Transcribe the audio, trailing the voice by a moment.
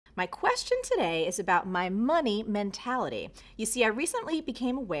My question today is about my money mentality. You see, I recently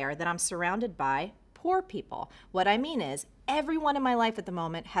became aware that I'm surrounded by poor people. What I mean is, everyone in my life at the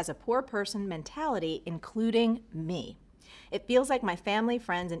moment has a poor person mentality, including me. It feels like my family,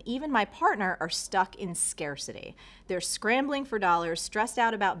 friends, and even my partner are stuck in scarcity. They're scrambling for dollars, stressed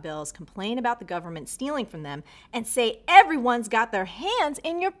out about bills, complain about the government stealing from them, and say everyone's got their hands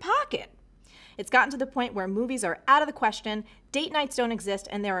in your pocket. It's gotten to the point where movies are out of the question, date nights don't exist,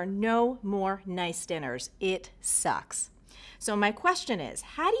 and there are no more nice dinners. It sucks. So my question is,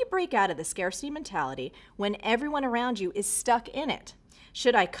 how do you break out of the scarcity mentality when everyone around you is stuck in it?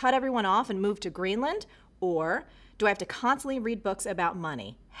 Should I cut everyone off and move to Greenland? Or do I have to constantly read books about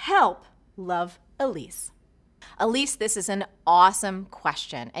money? Help, love, Elise. Elise, this is an awesome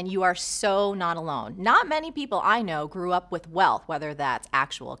question, and you are so not alone. Not many people I know grew up with wealth, whether that's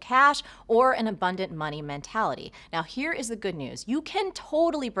actual cash or an abundant money mentality. Now, here is the good news. You can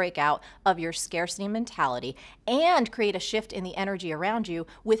totally break out of your scarcity mentality and create a shift in the energy around you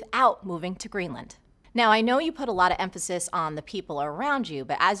without moving to Greenland. Now, I know you put a lot of emphasis on the people around you,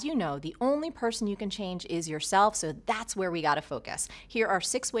 but as you know, the only person you can change is yourself, so that's where we gotta focus. Here are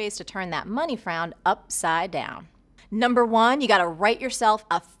 6 ways to turn that money frown upside down. Number 1, you gotta write yourself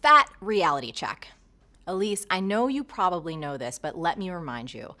a fat reality check. Elise, I know you probably know this, but let me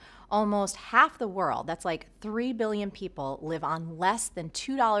remind you. Almost half the world, that's like 3 billion people, live on less than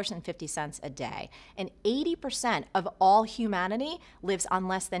 $2.50 a day. And 80% of all humanity lives on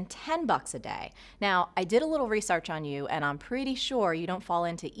less than $10 a day. Now, I did a little research on you, and I'm pretty sure you don't fall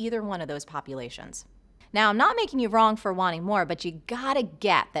into either one of those populations. Now, I'm not making you wrong for wanting more, but you gotta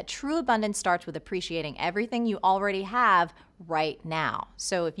get that true abundance starts with appreciating everything you already have right now.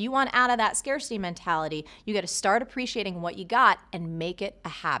 So if you want out of that scarcity mentality, you gotta start appreciating what you got and make it a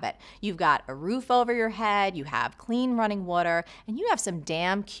habit. You've got a roof over your head, you have clean running water, and you have some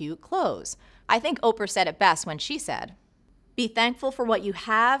damn cute clothes. I think Oprah said it best when she said, "Be thankful for what you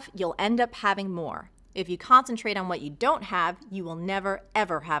have, you'll end up having more. If you concentrate on what you don't have, you will never,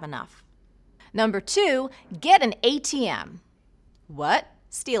 ever have enough." Number 2, get an ATM. What?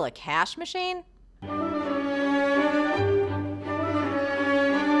 Steal a cash machine?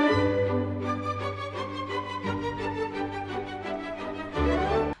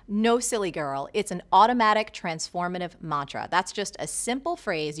 No, silly girl. It's an automatic transformative mantra. That's just a simple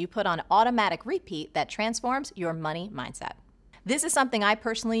phrase you put on automatic repeat that transforms your money mindset. This is something I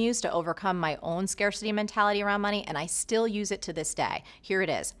personally use to overcome my own scarcity mentality around money, and I still use it to this day. Here it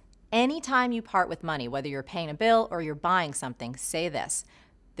is. Anytime you part with money, whether you're paying a bill or you're buying something, say this: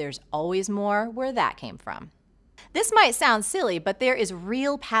 there's always more where that came from. This might sound silly, but there is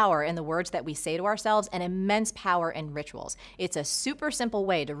real power in the words that we say to ourselves and immense power in rituals. It's a super simple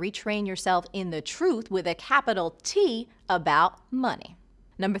way to retrain yourself in the truth with a capital T about money.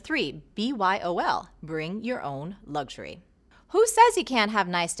 Number 3, BYOL, bring your own luxury. Who says you can't have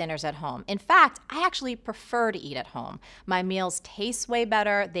nice dinners at home? In fact, I actually prefer to eat at home. My meals taste way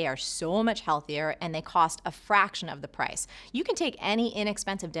better, they are so much healthier, and they cost a fraction of the price. You can take any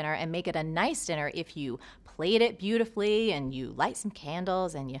inexpensive dinner and make it a nice dinner if you plate it beautifully and you light some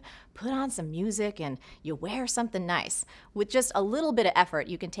candles and you put on some music and you wear something nice. With just a little bit of effort,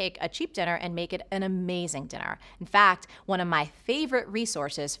 you can take a cheap dinner and make it an amazing dinner. In fact, one of my favorite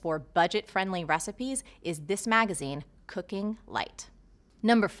resources for budget-friendly recipes is this magazine, Cooking Light.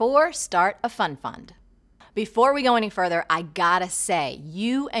 Number 4, start a fun fund. Before we go any further, I gotta say,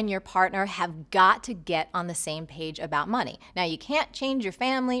 you and your partner have got to get on the same page about money. Now, you can't change your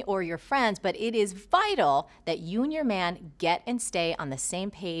family or your friends, but it is vital that you and your man get and stay on the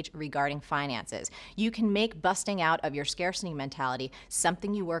same page regarding finances. You can make busting out of your scarcity mentality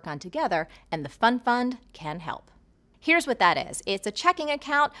something you work on together, and the fun fund can help. Here's what that is. It's a checking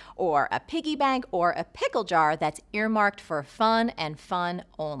account or a piggy bank or a pickle jar that's earmarked for fun and fun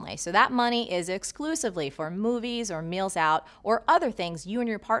only. So that money is exclusively for movies or meals out or other things you and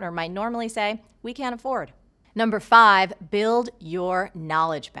your partner might normally say, we can't afford. Number 5, build your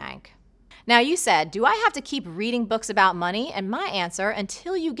knowledge bank. Now, you said, do I have to keep reading books about money? And my answer,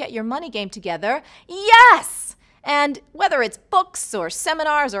 until you get your money game together, yes! And whether it's books or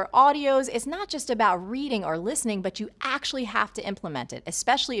seminars or audios, it's not just about reading or listening, but you actually have to implement it,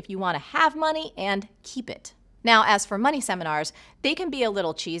 especially if you want to have money and keep it. Now, as for money seminars, they can be a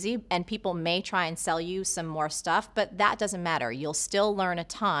little cheesy and people may try and sell you some more stuff, but that doesn't matter. You'll still learn a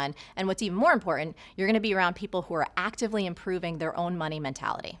ton. And what's even more important, you're going to be around people who are actively improving their own money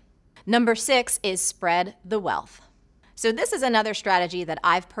mentality. Number 6 is spread the wealth. So this is another strategy that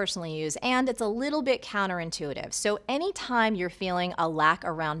I've personally used, and it's a little bit counterintuitive. So anytime you're feeling a lack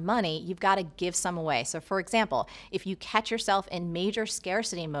around money, you've got to give some away. So for example, if you catch yourself in major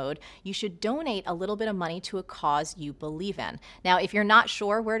scarcity mode, you should donate a little bit of money to a cause you believe in. Now, if you're not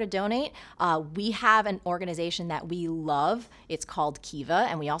sure where to donate, we have an organization that we love. It's called Kiva,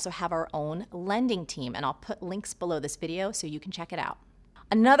 and we also have our own lending team, and I'll put links below this video so you can check it out.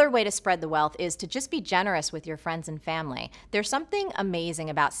 Another way to spread the wealth is to just be generous with your friends and family. There's something amazing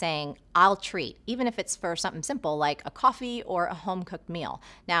about saying, I'll treat, even if it's for something simple like a coffee or a home-cooked meal.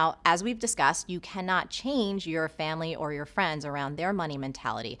 Now, as we've discussed, you cannot change your family or your friends around their money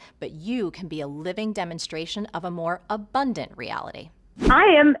mentality, but you can be a living demonstration of a more abundant reality. I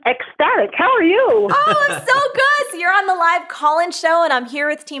am ecstatic. How are you? Oh, I'm so good. So you're on the live call-in show, and I'm here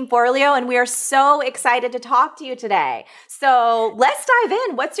with Team Forleo, and we are so excited to talk to you today. So let's dive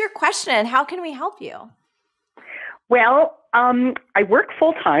in. What's your question? How can we help you? Well, I work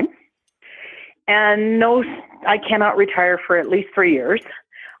full-time, and no, I cannot retire for at least 3 years.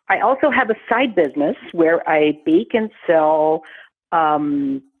 I also have a side business where I bake and sell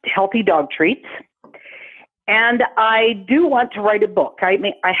healthy dog treats. And I do want to write a book. I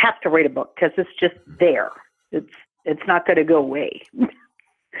have to write a book because it's just there. It's not going to go away.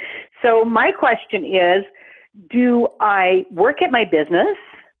 So my question is, do I work at my business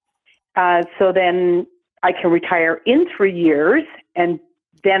so then I can retire in 3 years and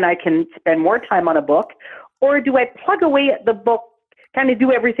then I can spend more time on a book? Or do I plug away at the book, kind of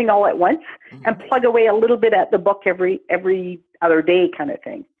do everything all at once and plug away a little bit at the book every other day kind of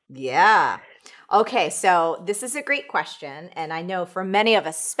thing? Yeah. Okay, so this is a great question, and I know for many of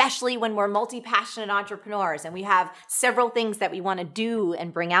us, especially when we're multi-passionate entrepreneurs and we have several things that we want to do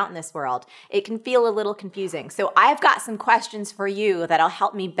and bring out in this world, it can feel a little confusing. So I've got some questions for you that'll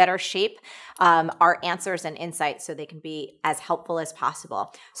help me better shape our answers and insights so they can be as helpful as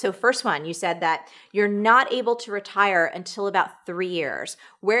possible. So first one, you said that you're not able to retire until about 3 years.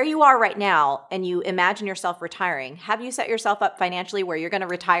 Where you are right now, and you imagine yourself retiring, have you set yourself up financially where you're going to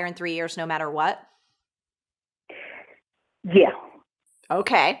retire in 3 years no matter what? Yeah.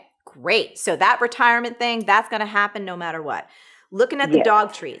 Okay, great. So that retirement thing, that's going to happen no matter what. Looking at the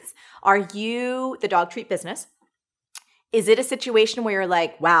dog treats, are you the dog treat business? Is it a situation where you're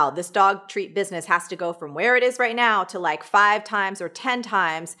like, wow, this dog treat business has to go from where it is right now to like 5 times or 10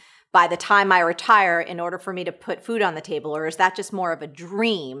 times by the time I retire in order for me to put food on the table? Or is that just more of a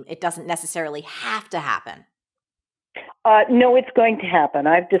dream? It doesn't necessarily have to happen. No, it's going to happen.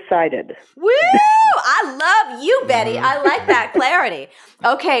 I've decided. Woo! I love you, Betty. I like that clarity.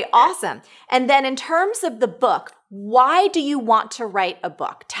 Okay, awesome. And then in terms of the book, why do you want to write a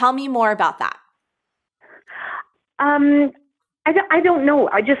book? Tell me more about that. I don't know.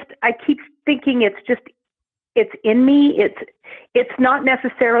 I keep thinking it's in me. It's not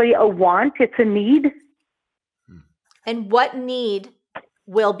necessarily a want. It's a need. And what need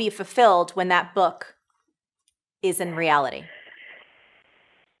will be fulfilled when that book is in reality?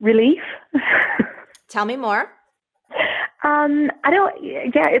 Relief. Tell me more.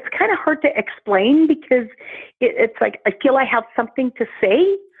 It's kind of hard to explain because it's like, I feel I have something to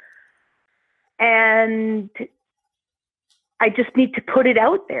say and I just need to put it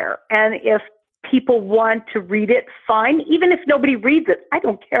out there. And if people want to read it, fine. Even if nobody reads it, I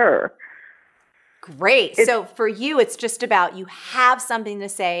don't care. Great. So for you, it's just about you have something to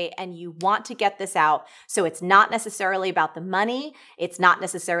say and you want to get this out. So it's not necessarily about the money. It's not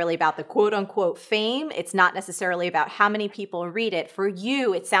necessarily about the quote unquote fame. It's not necessarily about how many people read it. For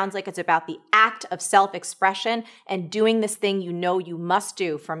you, it sounds like it's about the act of self-expression and doing this thing you know you must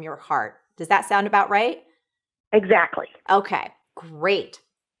do from your heart. Does that sound about right? Exactly. Okay, great.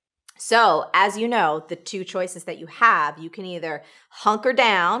 So as you know, the 2 choices that you have, you can either hunker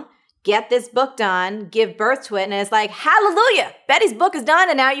down, get this book done, give birth to it, and it's like, hallelujah, Betty's book is done,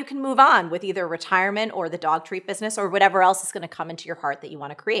 and now you can move on with either retirement or the dog treat business or whatever else is going to come into your heart that you want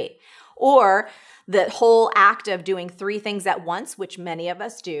to create. Or the whole act of doing 3 things at once, which many of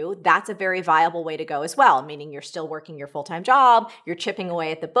us do, that's a very viable way to go as well, meaning you're still working your full-time job, you're chipping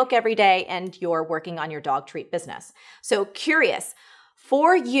away at the book every day, and you're working on your dog treat business. So curious,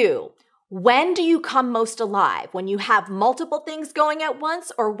 for you, when do you come most alive? When you have multiple things going at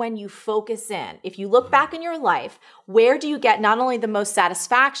once or when you focus in? If you look back in your life, where do you get not only the most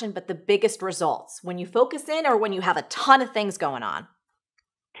satisfaction, but the biggest results? When you focus in or when you have a ton of things going on?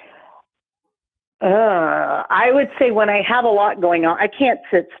 I would say when I have a lot going on, I can't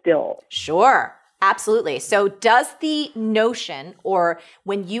sit still. Sure. Absolutely. So does the notion, or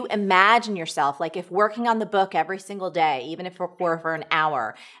when you imagine yourself, like if working on the book every single day, even if it were for an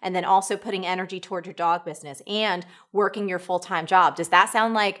hour, and then also putting energy toward your dog business and working your full-time job, does that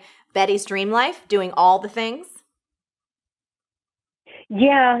sound like Betty's dream life, doing all the things?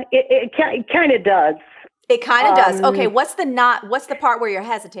 Yeah, it kind of does. It kind of does. Okay, what's the part where you're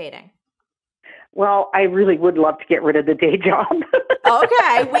hesitating? Well, I really would love to get rid of the day job.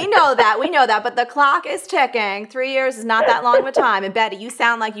 Okay, we know that, but the clock is ticking. 3 years is not that long of a time. And Betty, you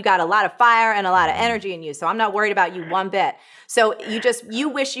sound like you got a lot of fire and a lot of energy in you, so I'm not worried about you one bit. So you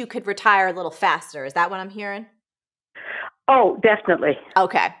wish you could retire a little faster. Is that what I'm hearing? Oh, definitely.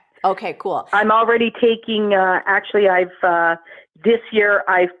 Okay, cool. I'm already taking, actually, this year,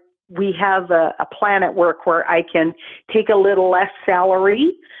 we have a plan at work where I can take a little less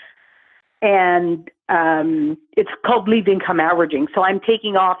salary, and it's called leave income averaging. So I'm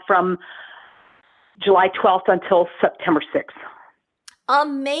taking off from July 12th until September 6th.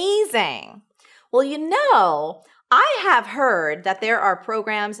 Amazing. Well, I have heard that there are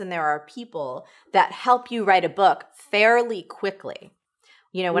programs and there are people that help you write a book fairly quickly.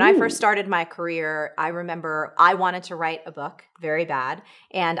 When I first started my career, I remember I wanted to write a book very bad.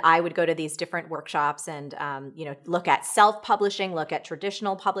 And I would go to these different workshops and, look at self-publishing, look at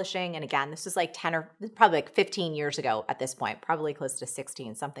traditional publishing. And again, this is like 10 or probably like 15 years ago at this point, probably close to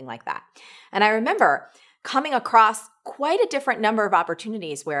 16, something like that. And I remember coming across quite a different number of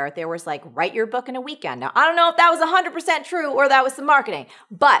opportunities where there was like, write your book in a weekend. Now, I don't know if that was 100% true or that was some marketing,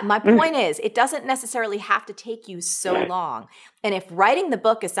 but my point is it doesn't necessarily have to take you so long. And if writing the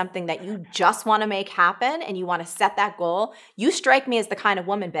book is something that you just want to make happen and you want to set that goal, you strike me as the kind of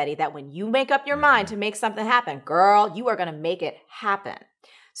woman, Betty, that when you make up your mind to make something happen, girl, you are going to make it happen.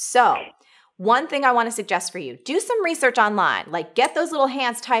 So one thing I want to suggest for you, do some research online, like get those little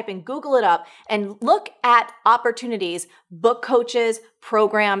hands typing, Google it up, and look at opportunities, book coaches,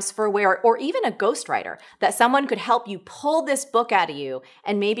 programs for or even a ghostwriter, that someone could help you pull this book out of you.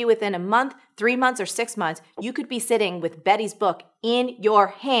 And maybe within a month, 3 months, or 6 months, you could be sitting with Betty's book in your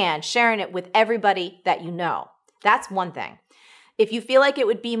hand, sharing it with everybody that you know. That's one thing. If you feel like it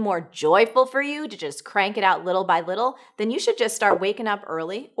would be more joyful for you to just crank it out little by little, then you should just start waking up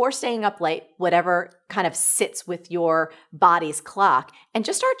early or staying up late, whatever kind of sits with your body's clock, and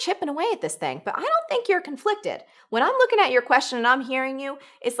just start chipping away at this thing. But I don't think you're conflicted. When I'm looking at your question and I'm hearing you,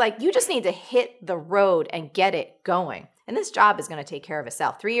 it's like you just need to hit the road and get it going. And this job is going to take care of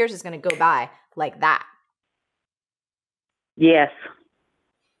itself. 3 years is going to go by like that. Yes.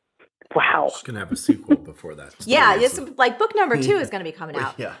 Wow. She's going to have a sequel before that. Yeah, it's like book number 2 is going to be coming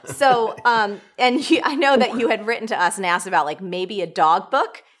out. Yeah. So, I know that you had written to us and asked about like maybe a dog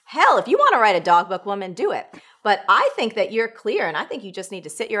book. Hell, if you want to write a dog book, woman, do it. But I think that you're clear, and I think you just need to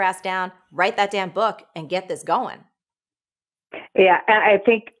sit your ass down, write that damn book, and get this going. Yeah, I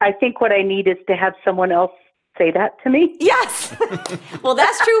think what I need is to have someone else say that to me. Yes. Well,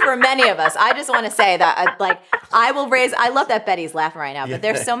 that's true for many of us. I just want to say that, I love that Betty's laughing right now, but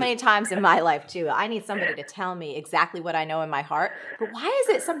there's so many times in my life too, I need somebody to tell me exactly what I know in my heart. But why is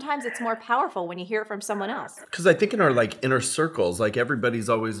it sometimes it's more powerful when you hear it from someone else? Because I think in our inner circles, everybody's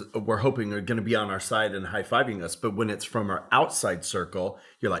always, we're hoping they're going to be on our side and high-fiving us. But when it's from our outside circle,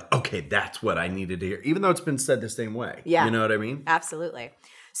 you're like, okay, that's what I needed to hear, even though it's been said the same way. Yeah. You know what I mean? Absolutely.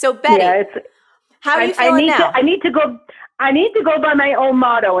 So Betty, yeah, how are you feeling now? I need to go by my own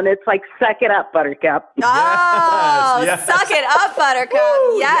motto, and it's like, suck it up, Buttercup. Oh, yes. Suck it up, Buttercup.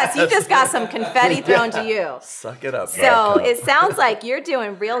 Woo, yes, you just got some confetti thrown to you. Suck it up, So Buttercup. it sounds like you're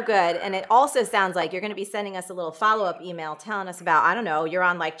doing real good, and it also sounds like you're going to be sending us a little follow-up email telling us about, I don't know, you're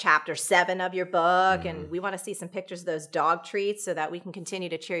on like chapter 7 of your book, and we want to see some pictures of those dog treats so that we can continue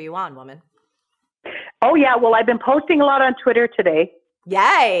to cheer you on, woman. Oh, yeah. Well, I've been posting a lot on Twitter today.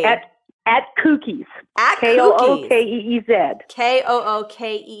 Yay. At Kookeez. At Kookeez.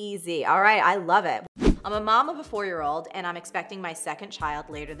 Kookeez. All right, I love it. I'm a mom of a 4-year-old, and I'm expecting my second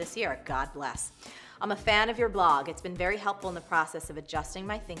child later this year. God bless. I'm a fan of your blog. It's been very helpful in the process of adjusting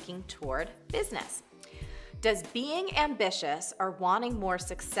my thinking toward business. Does being ambitious or wanting more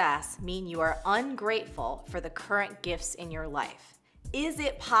success mean you are ungrateful for the current gifts in your life? Is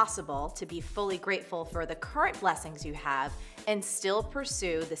it possible to be fully grateful for the current blessings you have and still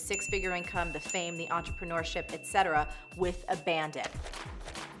pursue the 6-figure income, the fame, the entrepreneurship, etc. with abandon?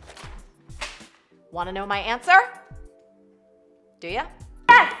 Want to know my answer? Do you?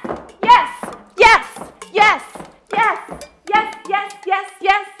 Yes! Yes! Yes! Yes! Yes! Yes! Yes! Yes!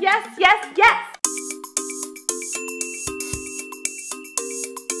 Yes! Yes! Yes! Yes!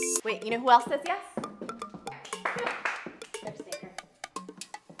 Wait, you know who else says yes?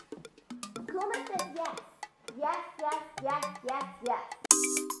 Kuma says Yes, yes, yes.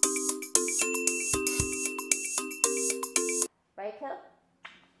 Right, Kil?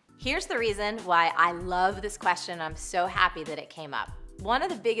 Here's the reason why I love this question. I'm so happy that it came up. One of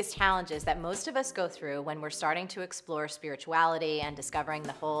the biggest challenges that most of us go through when we're starting to explore spirituality and discovering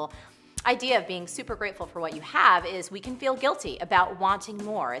the whole idea of being super grateful for what you have is we can feel guilty about wanting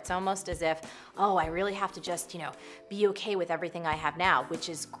more. It's almost as if, oh, I really have to just, be okay with everything I have now, which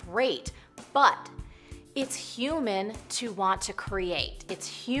is great, but it's human to want to create. It's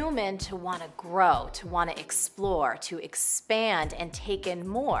human to want to grow, to want to explore, to expand and take in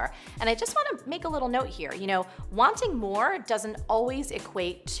more. And I just want to make a little note here. Wanting more doesn't always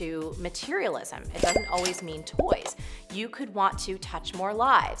equate to materialism. It doesn't always mean toys. You could want to touch more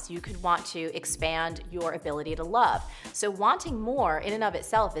lives. You could want to expand your ability to love. So wanting more in and of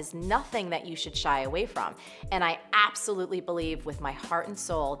itself is nothing that you should shy away from. And I absolutely believe with my heart and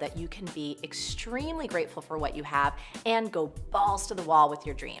soul that you can be extremely grateful for what you have and go balls to the wall with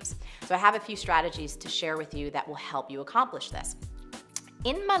your dreams. So I have a few strategies to share with you that will help you accomplish this.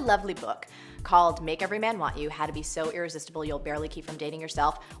 In my lovely book called Make Every Man Want You, How to Be So Irresistible You'll Barely Keep From Dating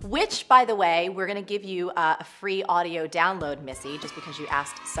Yourself, which, by the way, we're gonna give you a free audio download, Missy, just because you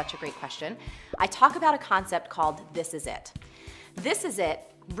asked such a great question. I talk about a concept called This Is It. This is it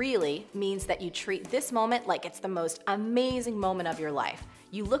really means that you treat this moment like it's the most amazing moment of your life.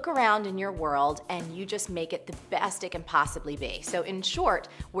 You look around in your world and you just make it the best it can possibly be. So in short,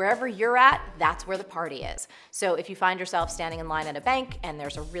 wherever you're at, that's where the party is. So if you find yourself standing in line at a bank and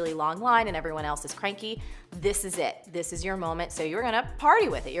there's a really long line and everyone else is cranky, this is it. This is your moment. So you're gonna party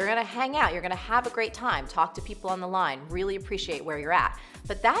with it. You're gonna hang out. You're gonna have a great time. Talk to people on the line. Really appreciate where you're at.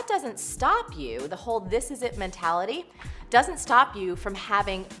 But that doesn't stop you. The whole this is it mentality doesn't stop you from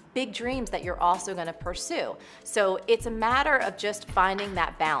having big dreams that you're also gonna pursue. So it's a matter of just finding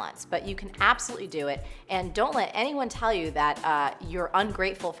that balance, but you can absolutely do it. And don't let anyone tell you that you're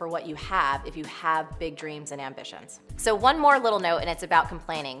ungrateful for what you have if you have big dreams and ambitions. So one more little note, and it's about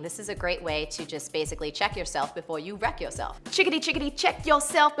complaining. This is a great way to just basically check yourself before you wreck yourself. Chickadee, chickadee, check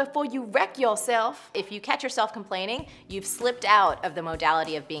yourself before you wreck yourself. If you catch yourself complaining, you've slipped out of the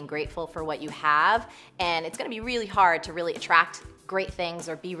modality of being grateful for what you have, and it's gonna be really hard to really attract great things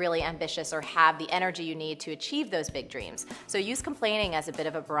or be really ambitious or have the energy you need to achieve those big dreams. So use complaining as a bit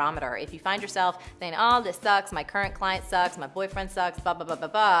of a barometer. If you find yourself saying, oh, this sucks, my current client sucks, my boyfriend sucks, blah, blah, blah, blah,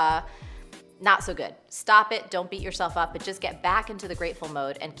 blah, not so good. Stop it, don't beat yourself up, but just get back into the grateful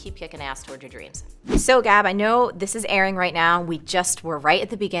mode and keep kicking ass toward your dreams. So Gab, I know this is airing right now. We're right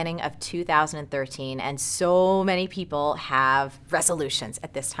at the beginning of 2013, and so many people have resolutions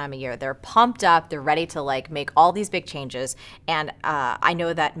at this time of year. They're pumped up, they're ready to make all these big changes, and I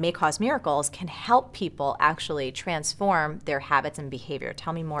know that May Cause Miracles can help people actually transform their habits and behavior.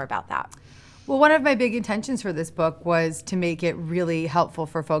 Tell me more about that. Well, one of my big intentions for this book was to make it really helpful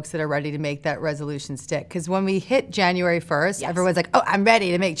for folks that are ready to make that resolution stick. Because when we hit January 1st, everyone's like, oh, I'm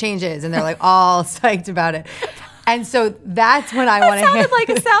ready to make changes. And they're all psyched about it. And so that's when I want to That sounded like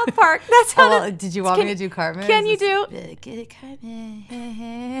a South Park. That sounded. Well, did you want me to do Cartman? Can you do? Get it,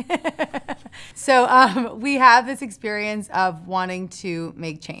 Cartman. So we have this experience of wanting to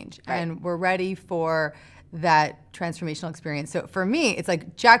make change. Right. And we're ready for that transformational experience. So for me, it's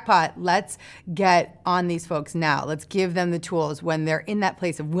like jackpot, let's get on these folks now. Let's give them the tools when they're in that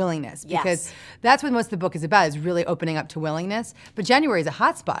place of willingness. Because that's what most of the book is about, is really opening up to willingness. But January is a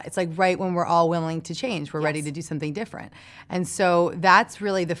hot spot. It's like right when we're all willing to change. We're ready to do something different. And so that's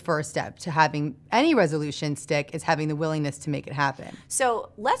really the first step to having any resolution stick, is having the willingness to make it happen.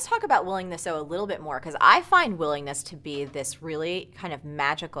 So let's talk about willingness a little bit more, because I find willingness to be this really kind of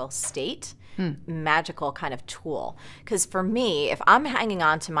magical state, magical kind of tool. Because for me, if I'm hanging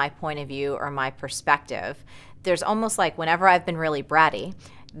on to my point of view or my perspective, there's almost like whenever I've been really bratty,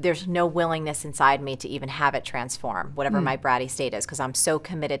 there's no willingness inside me to even have it transform, whatever my bratty state is, because I'm so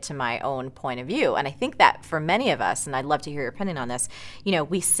committed to my own point of view. And I think that for many of us, and I'd love to hear your opinion on this,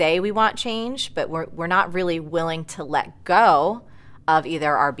 we say we want change, but we're not really willing to let go of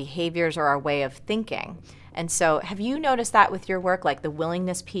either our behaviors or our way of thinking. And so have you noticed that with your work, like the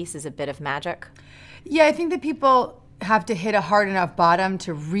willingness piece is a bit of magic? Yeah, I think that people have to hit a hard enough bottom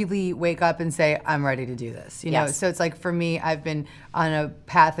to really wake up and say, I'm ready to do this. You know, so it's like for me, I've been on a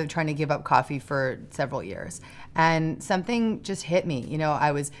path of trying to give up coffee for several years. And something just hit me.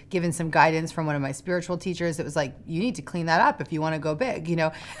 I was given some guidance from one of my spiritual teachers. It was like, you need to clean that up if you want to go big,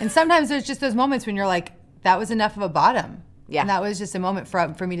 And sometimes there's just those moments when you're like, that was enough of a bottom. Yeah. And that was just a moment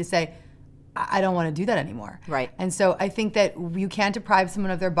for me to say, I don't want to do that anymore. Right. And so I think that you can't deprive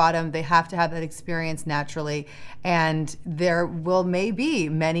someone of their bottom. They have to have that experience naturally. And there may be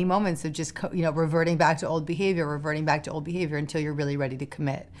many moments of just, reverting back to old behavior until you're really ready to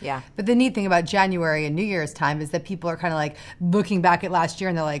commit. Yeah. But the neat thing about January and New Year's time is that people are kind of like looking back at last year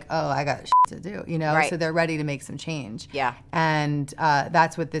and they're like, oh, I got shit to do, Right. So they're ready to make some change. Yeah. And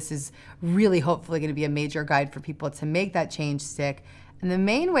that's what this is really hopefully going to be, a major guide for people to make that change stick. And the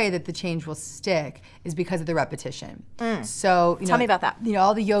main way that the change will stick is because of the repetition. So, Tell me about that.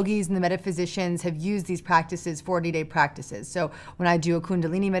 All the yogis and the metaphysicians have used these practices, 40-day practices. So when I do a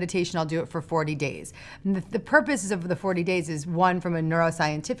Kundalini meditation, I'll do it for 40 days. And the purpose of the 40 days is, one, from a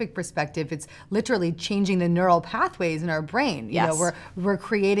neuroscientific perspective, it's literally changing the neural pathways in our brain. Yes. We're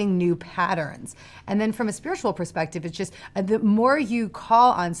creating new patterns. And then from a spiritual perspective, it's just the more you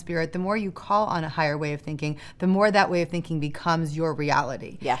call on spirit, the more you call on a higher way of thinking, the more that way of thinking becomes your reality.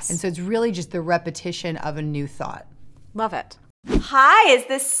 Yes. And so it's really just the repetition of a new thought. Love it. Hi, is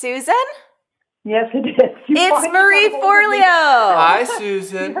this Susan? Yes, it is. It's Marie Forleo. Hi,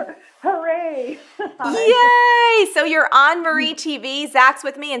 Susan. Hooray. Yay! So you're on Marie TV. Zach's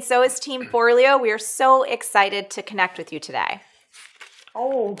with me, and so is Team Forleo. We are so excited to connect with you today.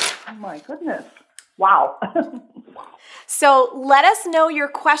 Oh, my goodness. Wow. So let us know your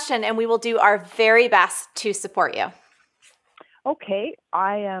question, and we will do our very best to support you. Okay,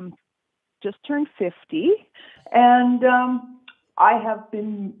 I am just turned 50, and I have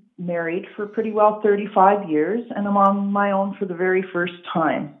been married for pretty well 35 years, and I'm on my own for the very first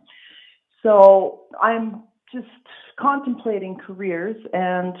time. So I'm just contemplating careers,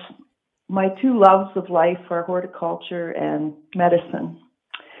 and my two loves of life are horticulture and medicine.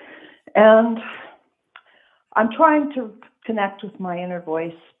 And I'm trying to connect with my inner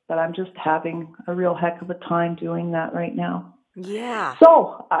voice, but I'm just having a real heck of a time doing that right now. Yeah.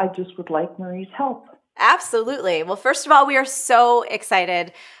 So I just would like Marie's help. Absolutely. Well, first of all, we are so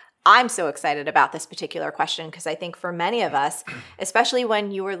excited. I'm so excited about this particular question because I think for many of us, especially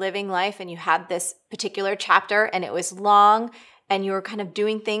when you were living life and you had this particular chapter and it was long and you were kind of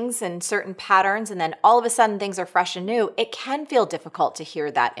doing things in certain patterns and then all of a sudden things are fresh and new, it can feel difficult to hear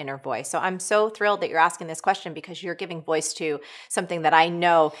that inner voice. So I'm so thrilled that you're asking this question because you're giving voice to something that I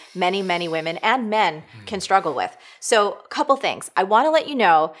know many, many women and men can struggle with. So a couple things. I want to let you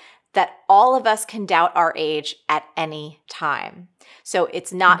know that all of us can doubt our age at any time. So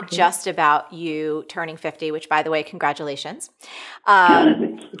it's not just about you turning 50, which by the way, congratulations.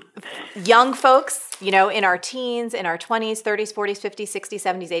 Young folks, in our teens, in our 20s, 30s, 40s, 50s, 60s,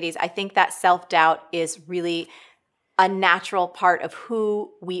 70s, 80s, I think that self-doubt is really a natural part of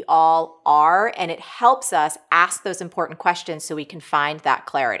who we all are, and it helps us ask those important questions so we can find that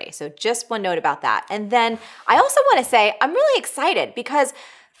clarity. So just one note about that. And then I also want to say I'm really excited because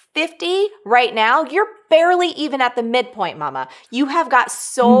 50 right now, you're barely even at the midpoint, mama. You have got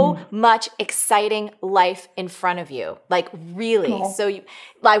so much exciting life in front of you, like really. Cool. So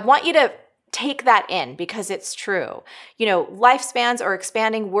I want you to take that in because it's true. Lifespans are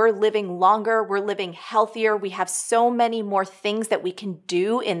expanding. We're living longer. We're living healthier. We have so many more things that we can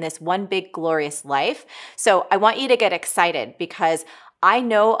do in this one big glorious life. So I want you to get excited because I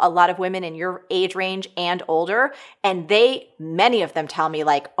know a lot of women in your age range and older, and many of them tell me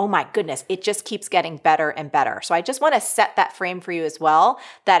like, oh my goodness, it just keeps getting better and better. So I just want to set that frame for you as well,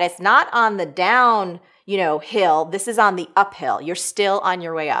 that it's not on the down, hill. This is on the uphill. You're still on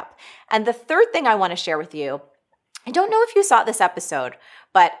your way up. And the third thing I want to share with you, I don't know if you saw this episode,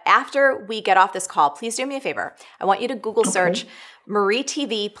 but after we get off this call, please do me a favor. I want you to Google search Marie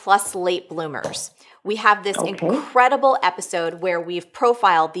TV plus late bloomers. We have this incredible episode where we've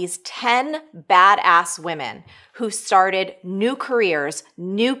profiled these 10 badass women who started new careers,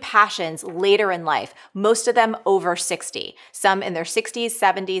 new passions later in life, most of them over 60, some in their 60s,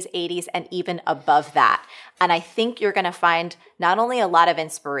 70s, 80s, and even above that. And I think you're going to find not only a lot of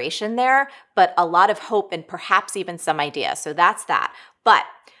inspiration there, but a lot of hope and perhaps even some ideas. So that's that. But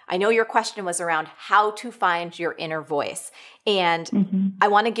I know your question was around how to find your inner voice. And I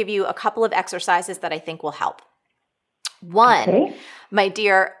want to give you a couple of exercises that I think will help. One, my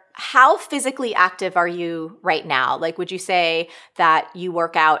dear, how physically active are you right now? Like, would you say that you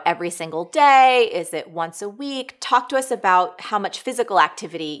work out every single day? Is it once a week? Talk to us about how much physical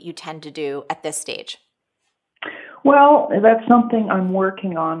activity you tend to do at this stage. Well, that's something I'm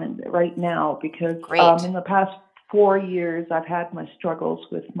working on right now because in the past 4 years, I've had my struggles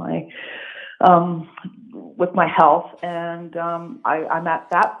with my health, and I'm at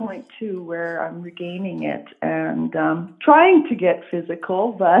that point too where I'm regaining it and trying to get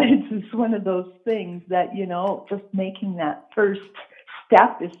physical, but it's just one of those things that just making that first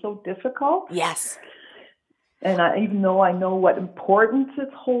step is so difficult. Yes. And even though I know what importance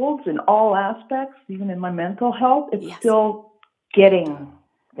it holds in all aspects, even in my mental health, it's still getting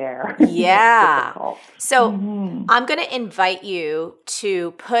there. Yeah. So I'm going to invite you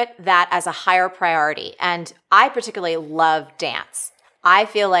to put that as a higher priority. And I particularly love dance. I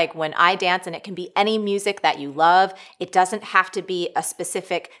feel like when I dance, and it can be any music that you love, it doesn't have to be a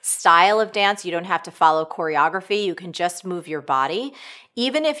specific style of dance. You don't have to follow choreography. You can just move your body.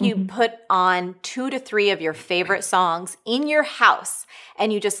 Even if you put on 2 to 3 of your favorite songs in your house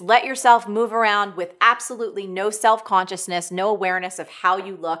and you just let yourself move around with absolutely no self-consciousness, no awareness of how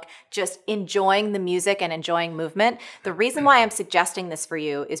you look, just enjoying the music and enjoying movement. The reason why I'm suggesting this for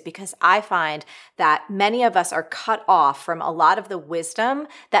you is because I find that many of us are cut off from a lot of the wisdom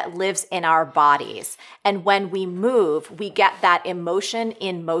that lives in our bodies. And when we move, we get that emotion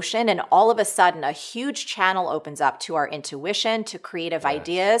in motion, and all of a sudden a huge channel opens up to our intuition, to creative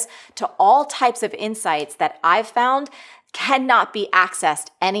ideas, to all types of insights that I've found cannot be accessed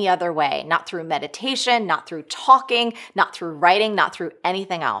any other way, not through meditation, not through talking, not through writing, not through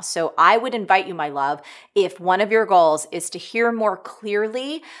anything else. So I would invite you, my love, if one of your goals is to hear more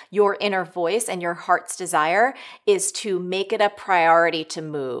clearly your inner voice and your heart's desire, is to make it a priority to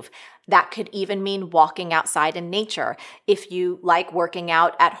move. That could even mean walking outside in nature. If you like working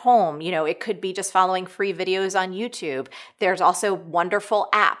out at home, it could be just following free videos on YouTube. There's also wonderful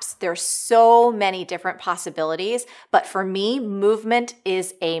apps. There's so many different possibilities. But for me, movement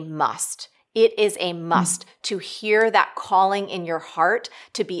is a must. It is a must to hear that calling in your heart,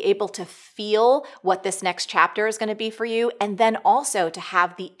 to be able to feel what this next chapter is going to be for you, and then also to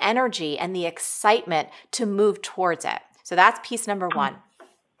have the energy and the excitement to move towards it. So that's piece number 1.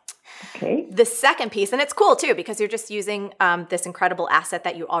 Okay. The second piece, and it's cool too, because you're just using this incredible asset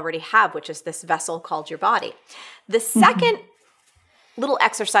that you already have, which is this vessel called your body. The second little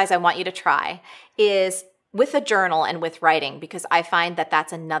exercise I want you to try is with a journal and with writing, because I find that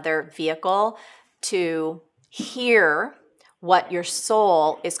that's another vehicle to hear what your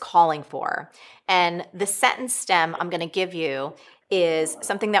soul is calling for. And the sentence stem I'm going to give you is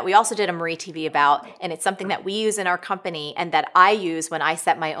something that we also did a Marie TV about, and it's something that we use in our company and that I use when I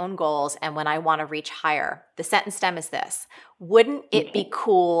set my own goals and when I want to reach higher. The sentence stem is this: wouldn't it be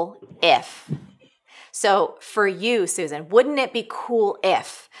cool if? So for you, Susan, wouldn't it be cool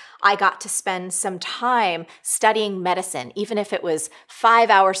if I got to spend some time studying medicine, even if it was 5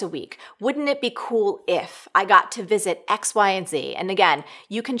 hours a week? Wouldn't it be cool if I got to visit X, Y, and Z? And again,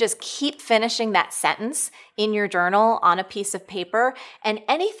 you can just keep finishing that sentence in your journal on a piece of paper, and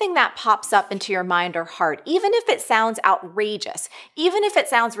anything that pops up into your mind or heart, even if it sounds outrageous, even if it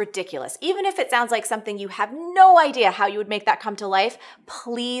sounds ridiculous, even if it sounds like something you have no idea how you would make that come to life,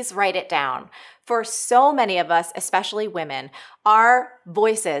 please write it down. For so many of us, especially women, our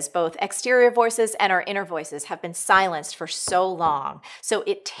voices, both exterior voices and our inner voices, have been silenced for so long. So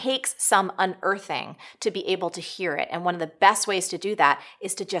it takes some unearthing to be able to hear it. And one of the best ways to do that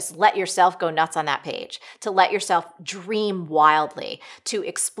is to just let yourself go nuts on that page, to let yourself dream wildly, to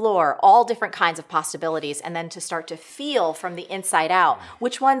explore all different kinds of possibilities, and then to start to feel from the inside out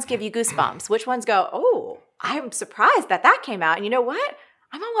which ones give you goosebumps, which ones go, oh, I'm surprised that came out. And you know what?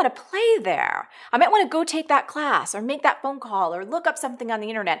 I might want to play there. I might want to go take that class or make that phone call or look up something on the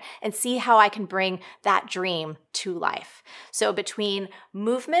internet and see how I can bring that dream to life. So between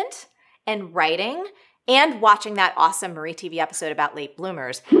movement and writing and watching that awesome Marie TV episode about late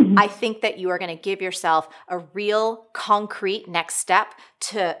bloomers, I think that you are going to give yourself a real concrete next step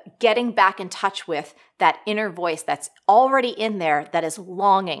to getting back in touch with that inner voice that's already in there that is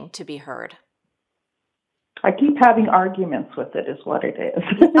longing to be heard. I keep having arguments with it is what it is.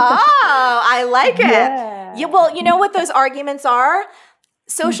 Oh, I like it. Yeah. Well, you know what those arguments are?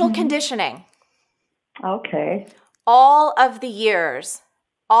 Social conditioning. Okay. All of the years,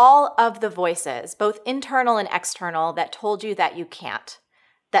 all of the voices, both internal and external, that told you that you can't,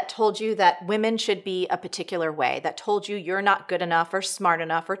 that told you that women should be a particular way, that told you you're not good enough or smart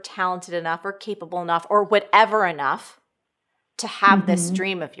enough or talented enough or capable enough or whatever enough to have this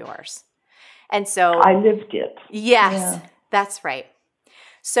dream of yours. And so I lived it. Yes, that's right.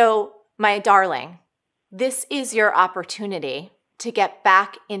 So, my darling, this is your opportunity to get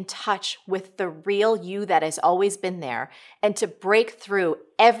back in touch with the real you that has always been there and to break through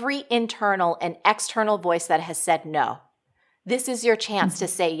every internal and external voice that has said no. This is your chance to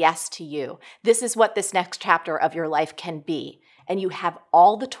say yes to you. This is what this next chapter of your life can be. And you have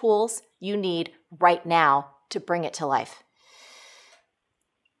all the tools you need right now to bring it to life.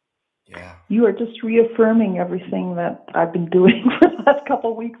 Yeah. You are just reaffirming everything that I've been doing for the last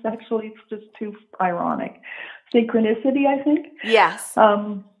couple of weeks. Actually, it's just too ironic. synchronicity, I think. Yes.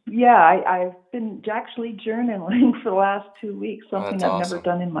 I've been actually journaling for the last 2 weeks, something I've never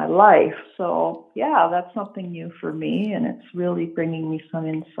done in my life. So, yeah, that's something new for me, and it's really bringing me some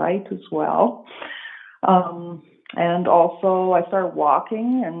insight as well. And also, I started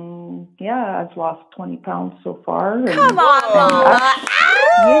walking, and I've lost 20 pounds so far. Come on, Mama.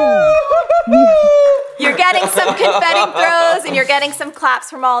 You're getting some confetti throws, and you're getting some claps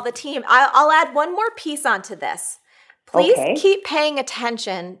from all the team. I'll add one more piece onto this. Please keep paying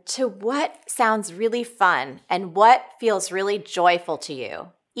attention to what sounds really fun and what feels really joyful to you.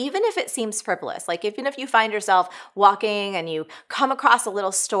 Even if it seems frivolous, like even if you find yourself walking and you come across a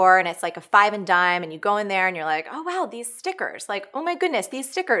little store and it's like a 5 and dime and you go in there and you're like, oh, wow, these stickers, like, oh my goodness, these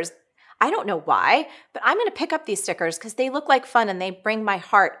stickers. I don't know why, but I'm going to pick up these stickers because they look like fun and they bring my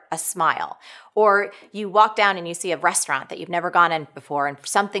heart a smile. Or you walk down and you see a restaurant that you've never gone in before and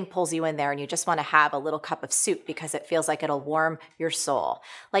something pulls you in there and you just want to have a little cup of soup because it feels like it'll warm your soul.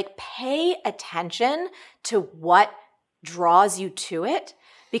 Like, pay attention to what draws you to it,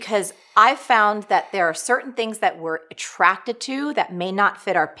 because I've found that there are certain things that we're attracted to that may not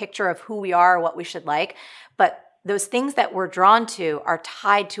fit our picture of who we are or what we should like, but those things that we're drawn to are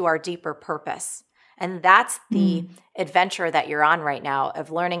tied to our deeper purpose. And that's the adventure that you're on right now,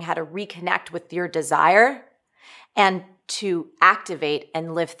 of learning how to reconnect with your desire and to activate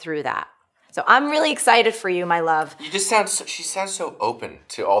and live through that. So I'm really excited for you, my love. She sounds so open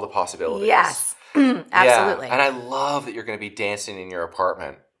to all the possibilities. Yes, absolutely. Yeah. And I love that you're going to be dancing in your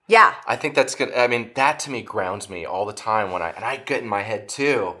apartment. Yeah. I think that's good. I mean, that to me grounds me all the time and I get in my head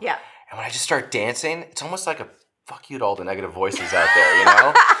too. Yeah. And when I just start dancing, it's almost like a fuck you to all the negative voices out there, you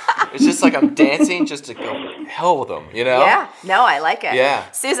know? It's just like I'm dancing just to go hell with them, you know? Yeah. No, I like it. Yeah.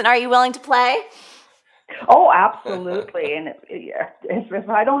 Susan, are you willing to play? Oh, absolutely. And if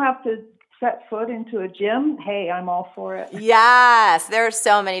I don't have to set foot into a gym, hey, I'm all for it. Yes. There are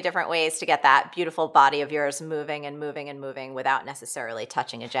so many different ways to get that beautiful body of yours moving and moving and moving without necessarily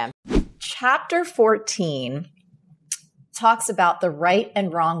touching a gym. Chapter 14 talks about the right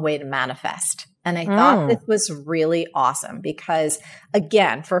and wrong way to manifest. And I thought this was really awesome because,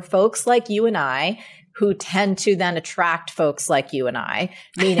 again, for folks like you and I, who tend to then attract folks like you and I,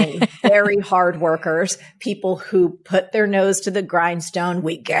 meaning very hard workers, people who put their nose to the grindstone,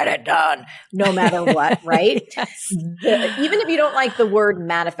 we get it done no matter what, right? Yes. Even if you don't like the word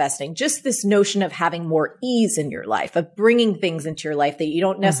manifesting, just this notion of having more ease in your life, of bringing things into your life that you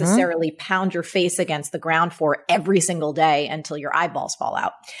don't necessarily pound your face against the ground for every single day until your eyeballs fall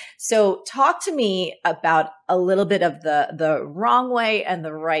out. So talk to me about a little bit of the wrong way and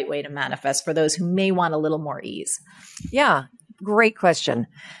the right way to manifest for those who may want a little more ease. Yeah, great question.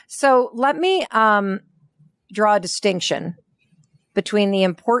 So let me draw a distinction between the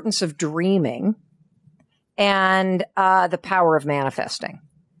importance of dreaming and the power of manifesting.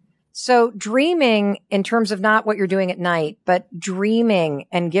 So dreaming in terms of not what you're doing at night, but dreaming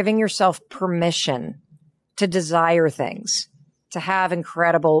and giving yourself permission to desire things, to have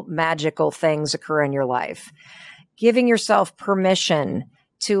incredible, magical things occur in your life. Giving yourself permission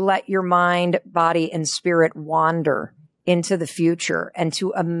to let your mind, body, and spirit wander into the future and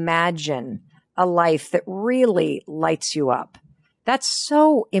to imagine a life that really lights you up. That's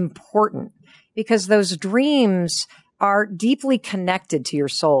so important because those dreams are deeply connected to your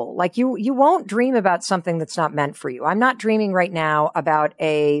soul. Like you won't dream about something that's not meant for you. I'm not dreaming right now about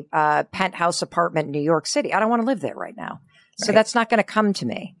a penthouse apartment in New York City. I don't want to live there right now. So that's not going to come to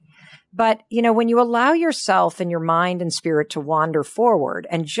me. But, you know, when you allow yourself and your mind and spirit to wander forward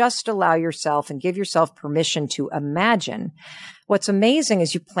and just allow yourself and give yourself permission to imagine, what's amazing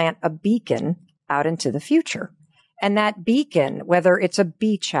is you plant a beacon out into the future. And that beacon, whether it's a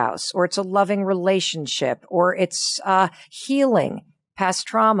beach house or it's a loving relationship or it's healing past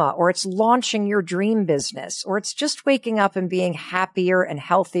trauma or it's launching your dream business or it's just waking up and being happier and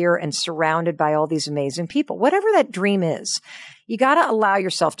healthier and surrounded by all these amazing people, whatever that dream is, you got to allow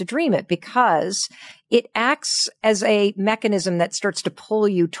yourself to dream it because it acts as a mechanism that starts to pull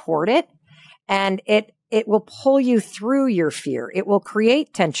you toward it and it will pull you through your fear. It will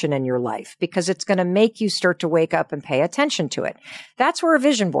create tension in your life because it's going to make you start to wake up and pay attention to it. That's where a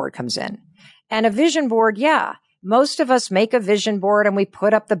vision board comes in. And a vision board, most of us make a vision board and we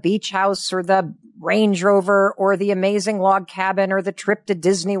put up the beach house or the Range Rover or the amazing log cabin or the trip to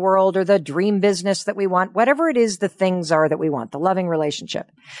Disney World or the dream business that we want, whatever it is the things are that we want, the loving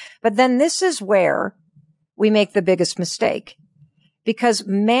relationship. But then this is where we make the biggest mistake because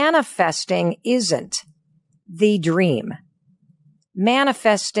manifesting isn't the dream.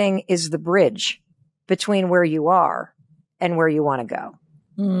 Manifesting is the bridge between where you are and where you want to go.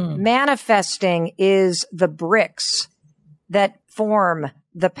 Manifesting is the bricks that form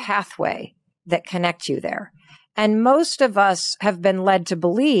the pathway that connect you there. And most of us have been led to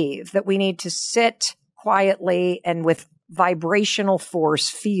believe that we need to sit quietly and with vibrational force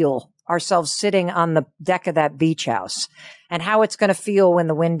feel ourselves sitting on the deck of that beach house and how it's going to feel when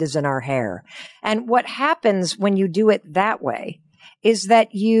the wind is in our hair. And what happens when you do it that way is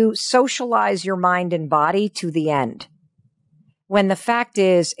that you socialize your mind and body to the end. When the fact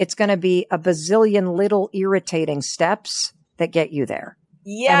is, it's going to be a bazillion little irritating steps that get you there.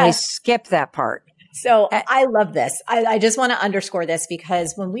 Yes. And we skip that part. So I love this. I just want to underscore this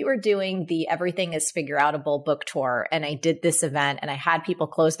because when we were doing the Everything is Figure Outable book tour and I did this event and I had people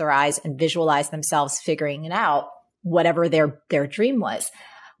close their eyes and visualize themselves figuring it out, whatever their dream was,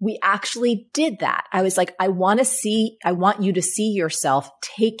 we actually did that. I was like, I want you to see yourself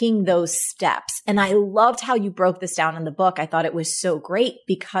taking those steps. And I loved how you broke this down in the book. I thought it was so great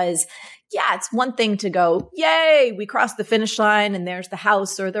because yeah, it's one thing to go, yay, we crossed the finish line and there's the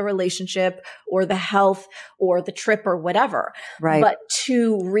house or the relationship or the health or the trip or whatever. Right. But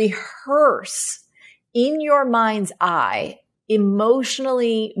to rehearse in your mind's eye,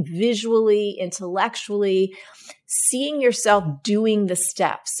 emotionally, visually, intellectually, seeing yourself doing the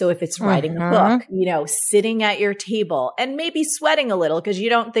steps. So if it's writing a book, sitting at your table and maybe sweating a little because you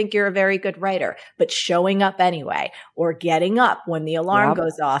don't think you're a very good writer, but showing up anyway, or getting up when the alarm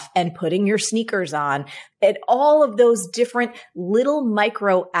goes off and putting your sneakers on, and all of those different little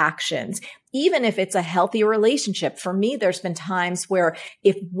micro actions. Even if it's a healthy relationship, for me, there's been times where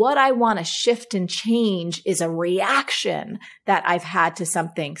if what I want to shift and change is a reaction that I've had to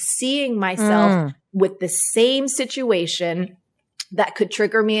something, seeing myself with the same situation that could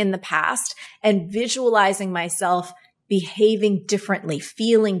trigger me in the past and visualizing myself behaving differently,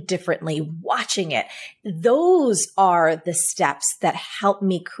 feeling differently, watching it. Those are the steps that help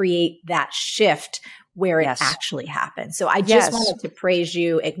me create that shift where it actually happens. So I just wanted to praise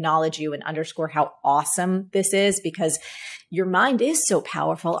you, acknowledge you, and underscore how awesome this is because your mind is so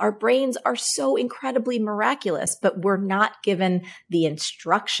powerful. Our brains are so incredibly miraculous, but we're not given the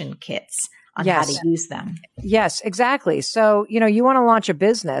instruction kits on how to use them. Yes, exactly. So, you want to launch a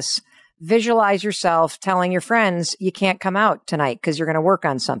business, visualize yourself telling your friends you can't come out tonight because you're going to work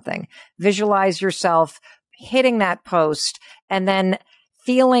on something. Visualize yourself hitting that post and then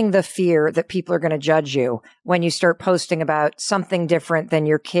feeling the fear that people are going to judge you when you start posting about something different than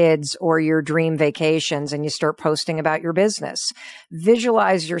your kids or your dream vacations and you start posting about your business.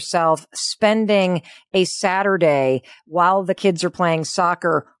 Visualize yourself spending a Saturday while the kids are playing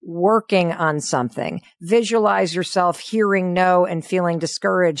soccer working on something. Visualize yourself hearing no and feeling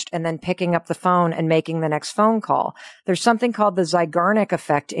discouraged and then picking up the phone and making the next phone call. There's something called the Zeigarnik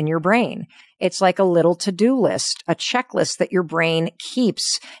effect in your brain. It's like a little to-do list, a checklist that your brain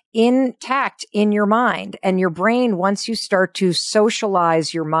keeps intact in your mind. And your brain, once you start to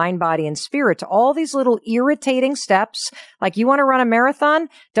socialize your mind, body, and spirit to all these little irritating steps, like you want to run a marathon,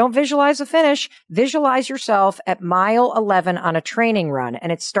 don't visualize a finish. Visualize yourself at mile 11 on a training run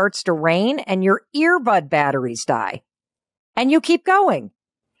and it starts to rain and your earbud batteries die and you keep going.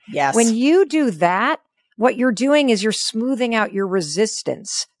 Yes. When you do that, what you're doing is you're smoothing out your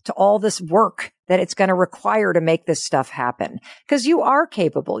resistance to all this work that it's going to require to make this stuff happen. Because you are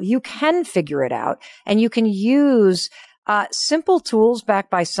capable. You can figure it out. And you can use simple tools backed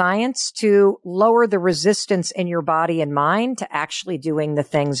by science to lower the resistance in your body and mind to actually doing the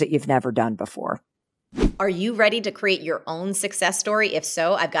things that you've never done before. Are you ready to create your own success story? If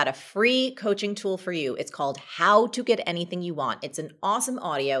so, I've got a free coaching tool for you. It's called How to Get Anything You Want. It's an awesome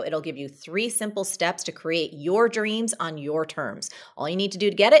audio. It'll give you 3 simple steps to create your dreams on your terms. All you need to do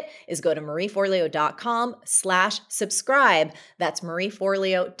to get it is go to marieforleo.com/subscribe. That's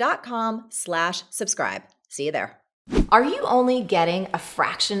marieforleo.com/subscribe. See you there. Are you only getting a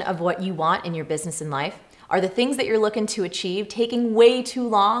fraction of what you want in your business and life? Are the things that you're looking to achieve taking way too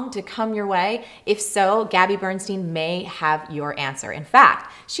long to come your way? If so, Gabby Bernstein may have your answer. In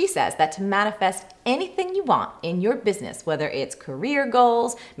fact, she says that to manifest anything you want in your business, whether it's career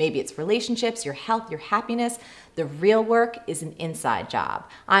goals, maybe it's relationships, your health, your happiness, the real work is an inside job.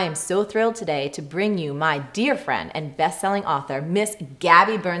 I am so thrilled today to bring you my dear friend and best-selling author, Miss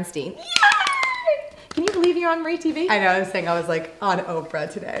Gabby Bernstein. Yay! Can you believe you're on Marie TV? I know, I was saying I was like on Oprah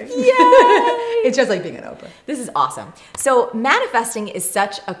today. Yay! It's just like being on Oprah. This is awesome. So manifesting is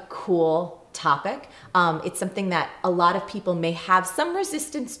such a cool topic. It's something that a lot of people may have some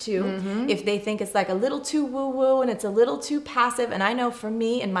resistance to if they think it's like a little too woo-woo and it's a little too passive. And I know for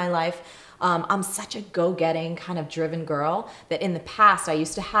me in my life, I'm such a go-getting kind of driven girl that in the past I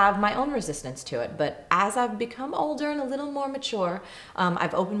used to have my own resistance to it. But as I've become older and a little more mature,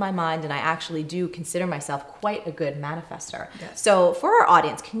 I've opened my mind, and I actually do consider myself quite a good manifester. Yes. So for our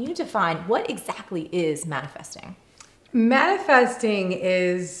audience, can you define what exactly is manifesting? Manifesting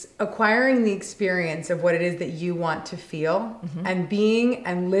is acquiring the experience of what it is that you want to feel, and being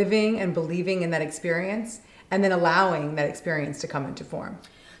and living and believing in that experience, and then allowing that experience to come into form.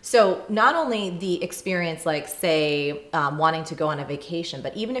 So not only the experience, like say wanting to go on a vacation,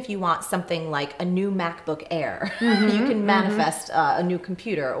 but even if you want something like a new MacBook Air, you can manifest a new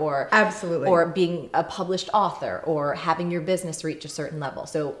computer, or absolutely, or being a published author, or having your business reach a certain level.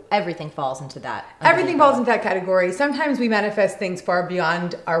 So everything falls into that. Everything falls into that category. Sometimes we manifest things far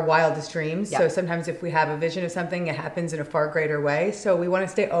beyond our wildest dreams. Yep. So sometimes if we have a vision of something, it happens in a far greater way. So we want to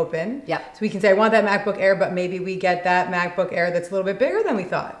stay open. Yep. So we can say, I want that MacBook Air, but maybe we get that MacBook Air that's a little bit bigger than we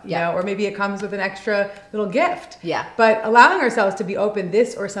thought. You know, or maybe it comes with an extra little gift. Yeah. But allowing ourselves to be open,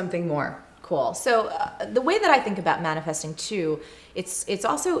 this or something more. Cool. So the way that I think about manifesting too, it's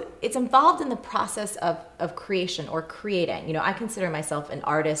involved in the process of creation or creating. You know, I consider myself an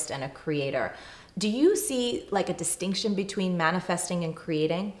artist and a creator. Do you see like a distinction between manifesting and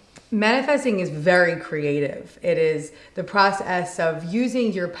creating? Manifesting is very creative. It is the process of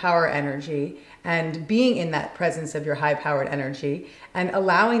using your power energy and being in that presence of your high-powered energy and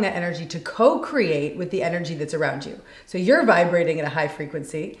allowing that energy to co-create with the energy that's around you. So you're vibrating at a high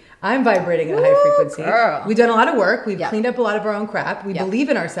frequency. I'm vibrating at a high frequency. Girl. We've done a lot of work. We've cleaned up a lot of our own crap. We believe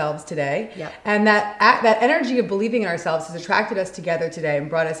in ourselves today. And that energy of believing in ourselves has attracted us together today and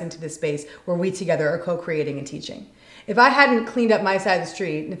brought us into this space where we together are co-creating and teaching. If I hadn't cleaned up my side of the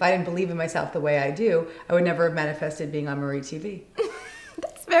street, and if I didn't believe in myself the way I do, I would never have manifested being on Marie TV.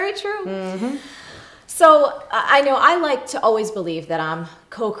 That's very true. So I know I like to always believe that I'm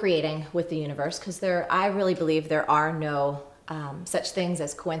co-creating with the universe, because I really believe there are no such things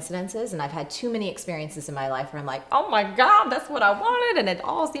as coincidences. And I've had too many experiences in my life where I'm like, oh my God, that's what I wanted. And it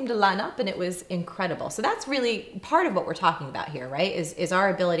all seemed to line up, and it was incredible. So that's really part of what we're talking about here, right? Is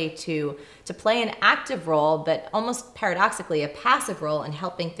our ability to play an active role, but almost paradoxically a passive role in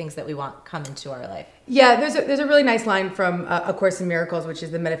helping things that we want come into our life. Yeah, there's a really nice line from A Course in Miracles, which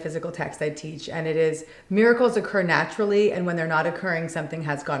is the metaphysical text I teach. And it is, miracles occur naturally, and when they're not occurring, something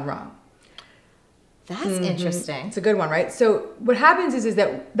has gone wrong. That's interesting. It's a good one, right? So what happens is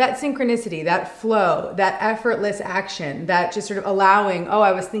that synchronicity, that flow, that effortless action, that just sort of allowing, oh,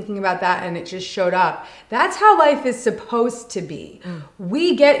 I was thinking about that and it just showed up. That's how life is supposed to be.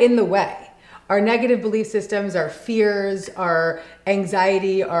 We get in the way. Our negative belief systems, our fears, our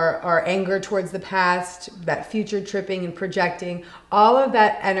anxiety, our anger towards the past, that future tripping and projecting, all of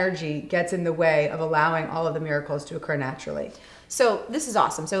that energy gets in the way of allowing all of the miracles to occur naturally. So this is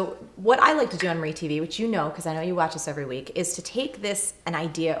awesome. So what I like to do on Marie TV, which you know, because I know you watch us every week, is to take an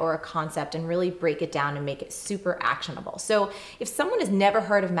idea or a concept and really break it down and make it super actionable. So if someone has never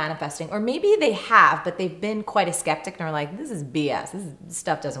heard of manifesting, or maybe they have, but they've been quite a skeptic and are like, this is BS, this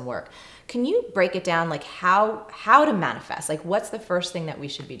stuff doesn't work. Can you break it down, like how to manifest? Like what's the first thing that we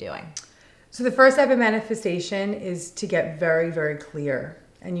should be doing? So the first type of manifestation is to get very, very clear.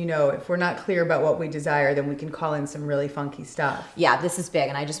 And you know, if we're not clear about what we desire, then we can call in some really funky stuff. Yeah, this is big.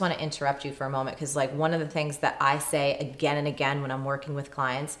 And I just want to interrupt you for a moment, because like one of the things that I say again and again when I'm working with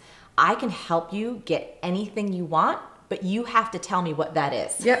clients, I can help you get anything you want, but you have to tell me what that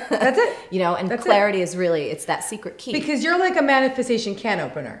is. Yep, that's it. You know, and that's clarity is really, it's that secret key. Because you're like a manifestation can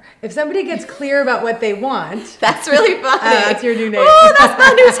opener. If somebody gets clear about what they want. That's really funny. That's your new name. Oh, that's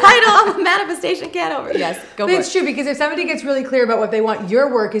my new title. I'm a manifestation can opener. Yes, go for it. It's true, because if somebody gets really clear about what they want,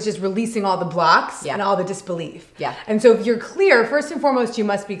 your work is just releasing all the blocks and all the disbelief. Yeah. And so if you're clear, first and foremost, you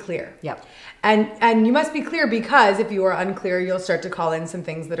must be clear. Yep. And you must be clear, because if you are unclear, you'll start to call in some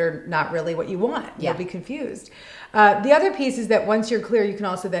things that are not really what you want. You'll be confused. The other piece is that once you're clear, you can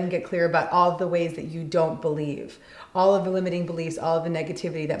also then get clear about all of the ways that you don't believe, all of the limiting beliefs, all of the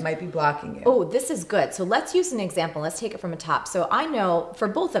negativity that might be blocking you. Oh, this is good. So let's use an example. Let's take it from the top. So I know for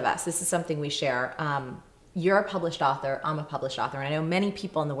both of us, this is something we share. You're a published author, I'm a published author, and I know many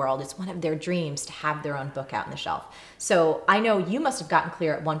people in the world, it's one of their dreams to have their own book out on the shelf. So I know you must have gotten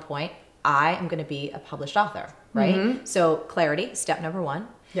clear at one point, I am going to be a published author, right? So clarity, step number one.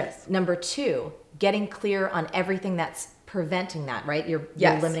 Yes. Number two, getting clear on everything that's preventing that, right? Your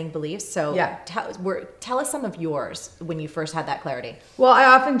Yes. limiting beliefs. So Yeah. tell us some of yours when you first had that clarity. Well, I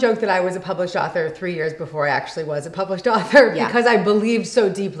often joke that I was a published author 3 years before I actually was a published author Yeah. because I believed so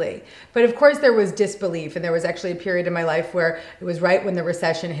deeply. But of course, there was disbelief. And there was actually a period in my life where it was right when the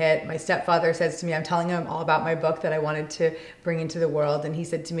recession hit. My stepfather says to me, I'm telling him all about my book that I wanted to bring into the world. And he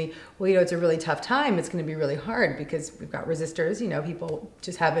said to me, well, you know, it's a really tough time. It's going to be really hard because we've got resistors, you know, people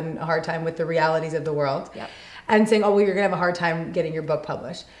just having a hard time with the realities of the world. Yep. And saying, oh, well, you're going to have a hard time getting your book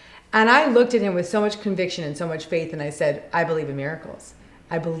published. And I looked at him with so much conviction and so much faith, and I said, I believe in miracles.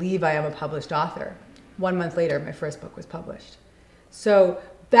 I believe I am a published author. 1 month later, my first book was published. So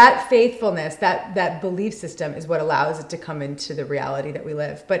that faithfulness, that belief system is what allows it to come into the reality that we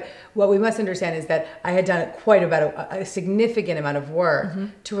live. But what we must understand is that I had done quite a significant amount of work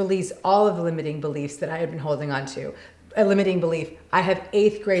to release all of the limiting beliefs that I had been holding on to. A limiting belief. I have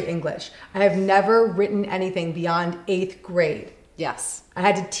 8th grade English. I have never written anything beyond 8th grade. Yes. I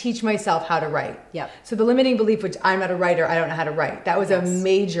had to teach myself how to write. Yep. So the limiting belief, which I'm not a writer, I don't know how to write, that was Yes. a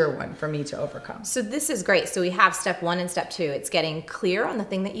major one for me to overcome. So this is great. So we have step 1 and step 2. It's getting clear on the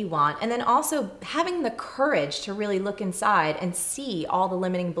thing that you want, and then also having the courage to really look inside and see all the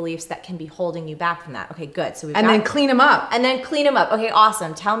limiting beliefs that can be holding you back from that. Okay, good. So And then clean them up. And then clean them up. Okay,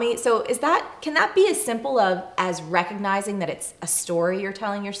 awesome. Tell me, so can that be as simple as recognizing that it's a story you're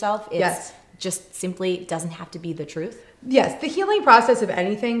telling yourself? It's Yes. just simply doesn't have to be the truth? Yes, the healing process of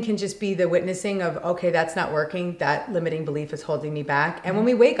anything can just be the witnessing of, okay, that's not working. That limiting belief is holding me back. And when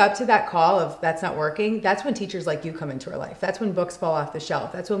we wake up to that call of that's not working, that's when teachers like you come into our life. That's when books fall off the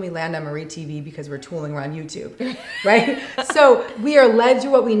shelf. That's when we land on Marie TV because we're tooling around YouTube, right? So we are led to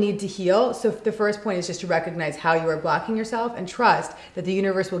what we need to heal. So the first point is just to recognize how you are blocking yourself and trust that the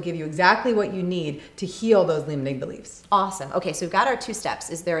universe will give you exactly what you need to heal those limiting beliefs. Awesome. Okay, so we've got our 2 steps.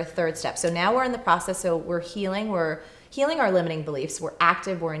 Is there a 3rd step? So now we're in the process. So we're healing our limiting beliefs. We're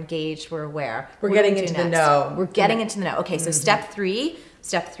active, we're engaged, we're aware. We're What do getting we do into the next? know. We're getting into the know. Okay, so step 3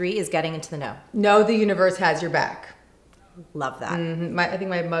 is getting into the know. Know the universe has your back. Love that. I think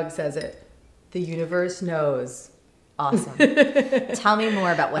my mug says it. The universe knows. Awesome. Tell me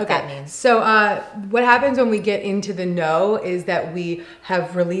more about what that means. So what happens when we get into the know is that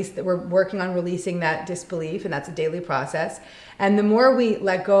we're working on releasing that disbelief, and that's a daily process. And the more we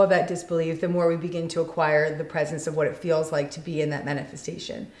let go of that disbelief, the more we begin to acquire the presence of what it feels like to be in that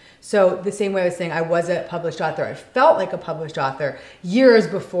manifestation. So the same way I was saying I was a published author, I felt like a published author years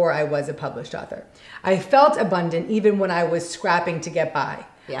before I was a published author. I felt abundant even when I was scrapping to get by.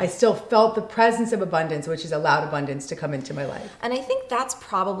 Yeah. I still felt the presence of abundance, which has allowed abundance to come into my life. And I think that's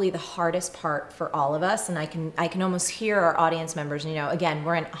probably the hardest part for all of us. And I can almost hear our audience members, you know, again,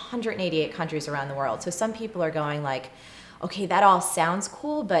 we're in 188 countries around the world. So some people are going like, okay, that all sounds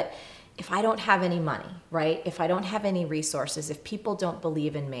cool, but if I don't have any money, right? If I don't have any resources, if people don't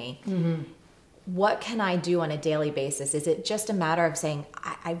believe in me, what can I do on a daily basis? Is it just a matter of saying,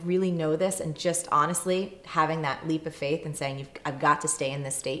 I really know this, and just honestly having that leap of faith and saying, I've got to stay in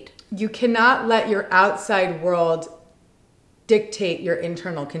this state? You cannot let your outside world dictate your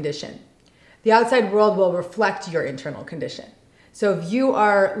internal condition. The outside world will reflect your internal condition. So if you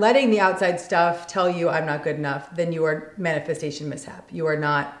are letting the outside stuff tell you I'm not good enough, then you are manifestation mishap. You are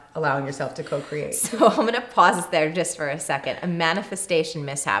not allowing yourself to co-create. So I'm going to pause there just for a second. A manifestation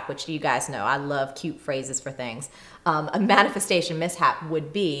mishap, which you guys know, I love cute phrases for things. A manifestation mishap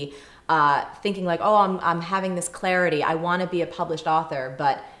would be thinking like, oh, I'm having this clarity. I want to be a published author,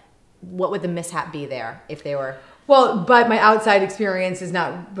 but what would the mishap be there if they were... Well, but my outside experience is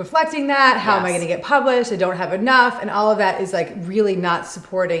not reflecting that. How am I going to get published? I don't have enough. And all of that is like really not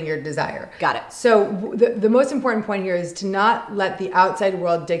supporting your desire. Got it. So the most important point here is to not let the outside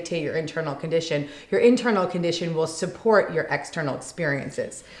world dictate your internal condition. Your internal condition will support your external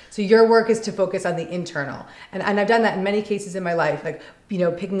experiences. So your work is to focus on the internal. And I've done that in many cases in my life, like, you know,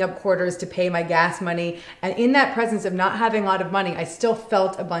 picking up quarters to pay my gas money. And in that presence of not having a lot of money, I still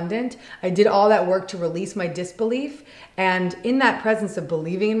felt abundant. I did all that work to release my disbelief. And in that presence of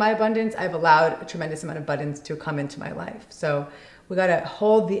believing in my abundance, I've allowed a tremendous amount of abundance to come into my life. So we got to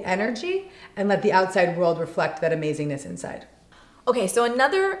hold the energy and let the outside world reflect that amazingness inside. Okay, so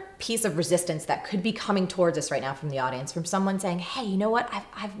another piece of resistance that could be coming towards us right now from the audience, from someone saying, hey, you know what,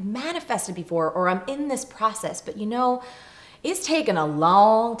 I've manifested before, or I'm in this process, but you know, it's taken a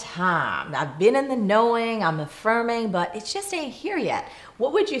long time. I've been in the knowing, I'm affirming, but it just ain't here yet.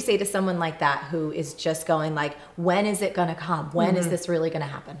 What would you say to someone like that who is just going like, when is it gonna come? When is this really gonna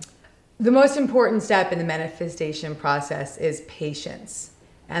happen? The most important step in the manifestation process is patience.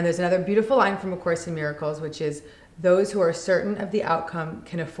 And there's another beautiful line from A Course in Miracles, which is, those who are certain of the outcome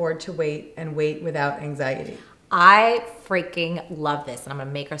can afford to wait and wait without anxiety. I freaking love this. And I'm going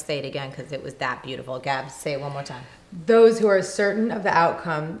to make her say it again because it was that beautiful. Gab, say it one more time. Those who are certain of the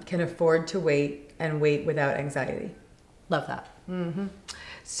outcome can afford to wait and wait without anxiety. Love that. Mm-hmm.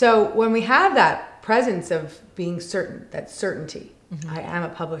 So when we have that presence of being certain, that certainty, I am a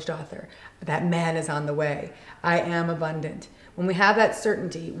published author, that man is on the way, I am abundant. When we have that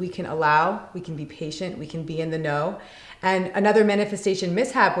certainty, we can allow, we can be patient, we can be in the know. And another manifestation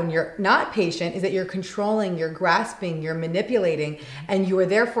mishap when you're not patient is that you're controlling, you're grasping, you're manipulating, and you are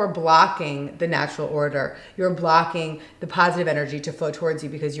therefore blocking the natural order. You're blocking the positive energy to flow towards you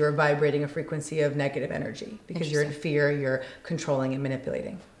because you're vibrating a frequency of negative energy. Because you're in fear, you're controlling and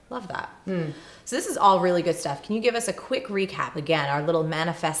manipulating. Love that. So this is all really good stuff. Can you give us a quick recap again, our little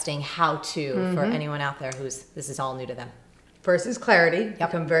manifesting how-to for anyone out there who's this is all new to them? First is clarity.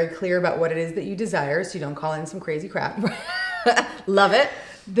 Become very clear about what it is that you desire so you don't call in some crazy crap. Love it.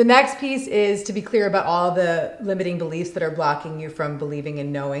 The next piece is to be clear about all the limiting beliefs that are blocking you from believing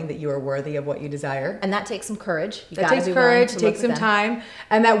and knowing that you are worthy of what you desire. And that takes some courage. That takes courage, it takes some time.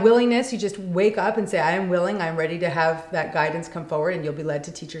 And that willingness, you just wake up and say, I am willing, I'm ready to have that guidance come forward, and you'll be led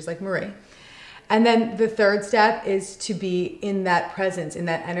to teachers like Marie. And then the third step is to be in that presence, in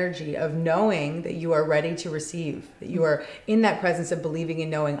that energy of knowing that you are ready to receive, that you are in that presence of believing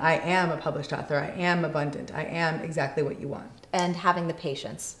and knowing, I am a published author, I am abundant, I am exactly what you want. And having the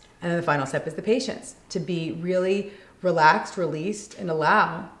patience. And then the final step is the patience, to be really relaxed, released, and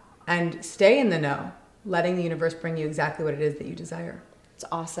allow, and stay in the know, letting the universe bring you exactly what it is that you desire. It's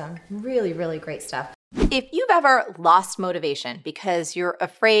awesome. Really, really great stuff. If you've ever lost motivation because you're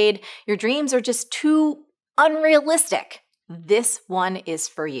afraid your dreams are just too unrealistic, this one is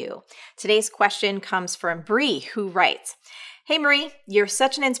for you. Today's question comes from Bree, who writes, Hey Marie, you're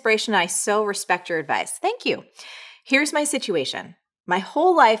such an inspiration. I so respect your advice. Thank you. Here's my situation. My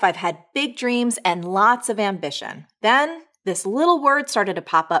whole life I've had big dreams and lots of ambition. Then this little word started to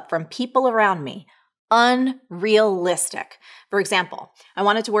pop up from people around me. Unrealistic. For example, I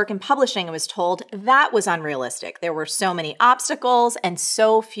wanted to work in publishing and was told that was unrealistic. There were so many obstacles and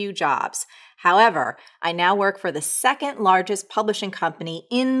so few jobs. However, I now work for the second largest publishing company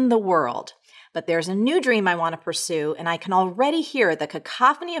in the world. But there's a new dream I want to pursue, and I can already hear the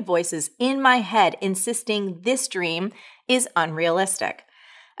cacophony of voices in my head insisting this dream is unrealistic.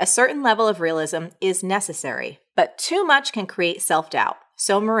 A certain level of realism is necessary, but too much can create self-doubt.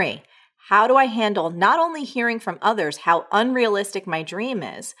 So Marie, how do I handle not only hearing from others how unrealistic my dream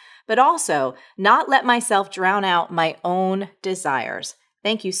is, but also not let myself drown out my own desires?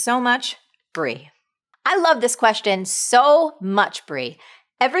 Thank you so much, Bree. I love this question so much, Bree.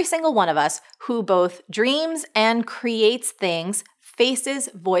 Every single one of us who both dreams and creates things faces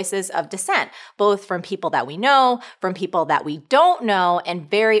voices of dissent, both from people that we know, from people that we don't know,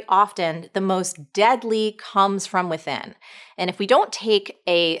 and very often the most deadly comes from within. And if we don't take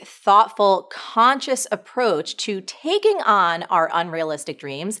a thoughtful, conscious approach to taking on our unrealistic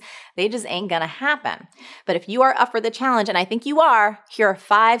dreams, they just ain't gonna happen. But if you are up for the challenge, and I think you are, here are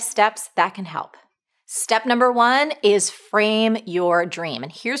 5 steps that can help. Step number 1 is frame your dream.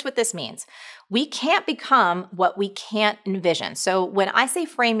 And here's what this means. We can't become what we can't envision. So when I say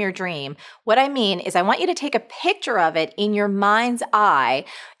frame your dream, what I mean is I want you to take a picture of it in your mind's eye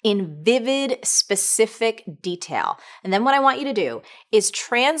in vivid, specific detail. And then what I want you to do is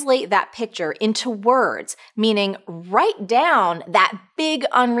translate that picture into words, meaning write down that big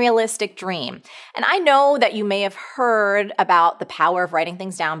unrealistic dream. And I know that you may have heard about the power of writing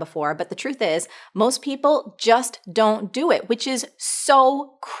things down before, but the truth is most people just don't do it, which is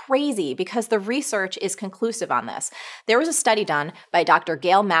so crazy because the research is conclusive on this. There was a study done by Dr.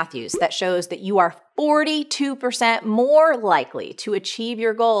 Gail Matthews that shows that you are 42% more likely to achieve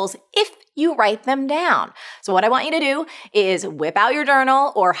your goals if you write them down. So what I want you to do is whip out your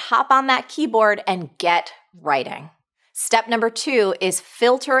journal or hop on that keyboard and get writing. Step number 2 is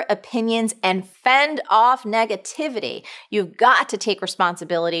filter opinions and fend off negativity. You've got to take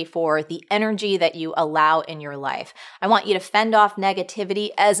responsibility for the energy that you allow in your life. I want you to fend off negativity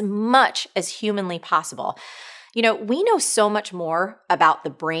as much as humanly possible. You know, we know so much more about the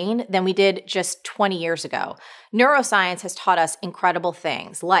brain than we did just 20 years ago. Neuroscience has taught us incredible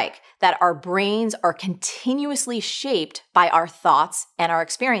things, like that our brains are continuously shaped by our thoughts and our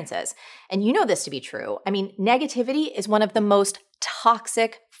experiences. And you know this to be true. I mean, negativity is one of the most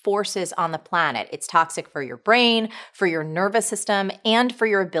toxic forces on the planet. It's toxic for your brain, for your nervous system, and for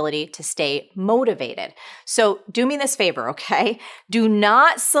your ability to stay motivated. So do me this favor, okay? Do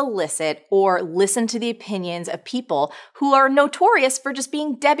not solicit or listen to the opinions of people who are notorious for just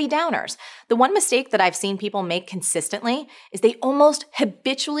being Debbie Downers. The one mistake that I've seen people make consistently is they almost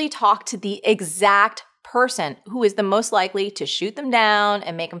habitually talk to the exact person who is the most likely to shoot them down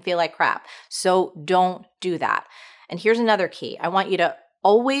and make them feel like crap. So don't do that. And here's another key. I want you to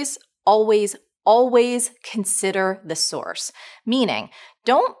always, always, always consider the source. Meaning,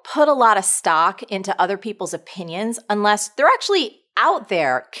 don't put a lot of stock into other people's opinions unless they're actually out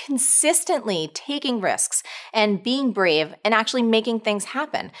there consistently taking risks and being brave and actually making things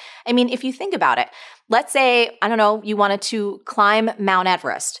happen. I mean, if you think about it, let's say, I don't know, you wanted to climb Mount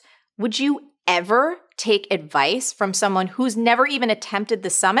Everest. Would you ever take advice from someone who's never even attempted the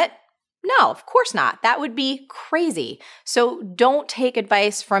summit? No, of course not. That would be crazy. So don't take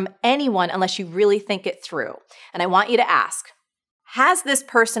advice from anyone unless you really think it through. And I want you to ask, has this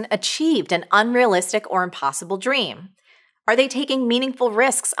person achieved an unrealistic or impossible dream? Are they taking meaningful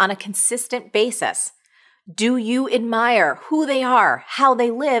risks on a consistent basis? Do you admire who they are, how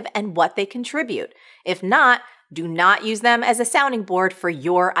they live, and what they contribute? If not, do not use them as a sounding board for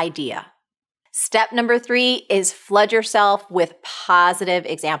your idea. Step number 3 is flood yourself with positive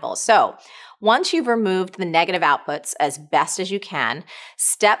examples. So once you've removed the negative outputs as best as you can,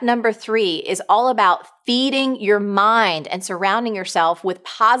 step number 3 is all about feeding your mind and surrounding yourself with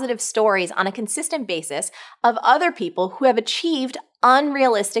positive stories on a consistent basis of other people who have achieved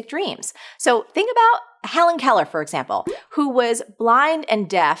unrealistic dreams. So think about Helen Keller, for example, who was blind and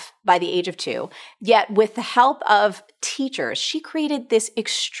deaf by the age of 2, yet with the help of teachers, she created this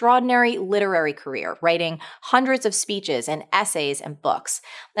extraordinary literary career, writing hundreds of speeches and essays and books.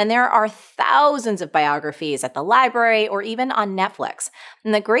 And there are thousands of biographies at the library or even on Netflix.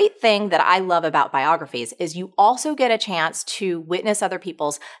 And the great thing that I love about biographies is you also get a chance to witness other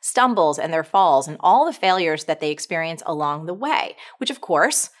people's stumbles and their falls and all the failures that they experience along the way, which of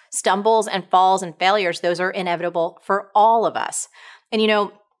course, stumbles and falls and failures, those are inevitable for all of us. And you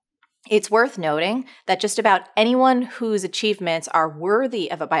know, it's worth noting that just about anyone whose achievements are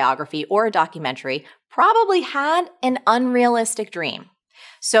worthy of a biography or a documentary probably had an unrealistic dream.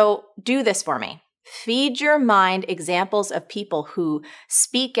 So do this for me. Feed your mind examples of people who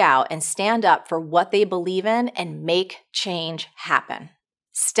speak out and stand up for what they believe in and make change happen.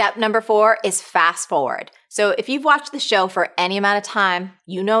 Step number 4 is fast forward. So if you've watched the show for any amount of time,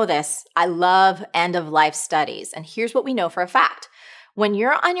 you know this. I love end-of-life studies. And here's what we know for a fact. When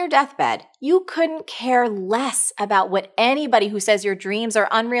you're on your deathbed, you couldn't care less about what anybody who says your dreams are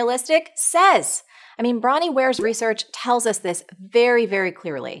unrealistic says. I mean, Bronnie Ware's research tells us this very, very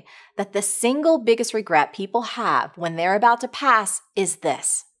clearly, that the single biggest regret people have when they're about to pass is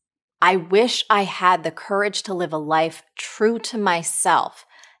this. I wish I had the courage to live a life true to myself,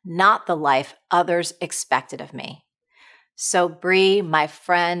 not the life others expected of me. So Bree, my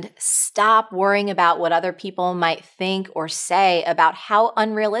friend, stop worrying about what other people might think or say about how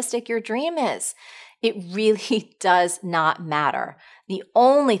unrealistic your dream is. It really does not matter. The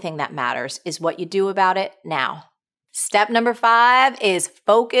only thing that matters is what you do about it now. Step number 5 is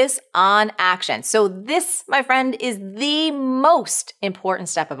focus on action. So this, my friend, is the most important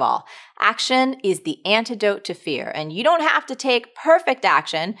step of all. Action is the antidote to fear, and you don't have to take perfect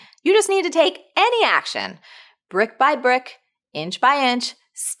action. You just need to take any action. Brick by brick, inch by inch,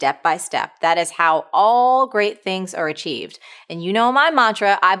 step by step. That is how all great things are achieved. And you know my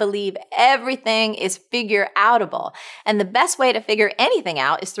mantra, I believe everything is figure-outable. And the best way to figure anything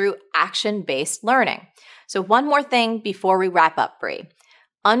out is through action-based learning. So one more thing before we wrap up, Bree.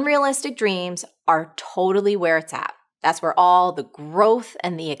 Unrealistic dreams are totally where it's at. That's where all the growth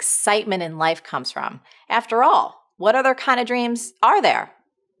and the excitement in life comes from. After all, what other kind of dreams are there?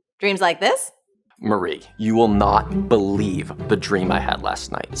 Dreams like this? Marie, you will not believe the dream I had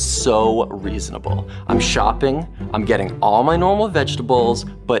last night. So reasonable. I'm shopping, I'm getting all my normal vegetables,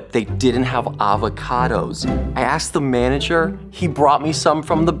 but they didn't have avocados. I asked the manager, he brought me some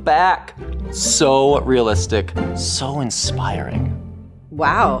from the back. So realistic, so inspiring.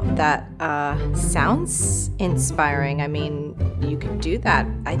 Wow, that sounds inspiring. I mean, you can do that.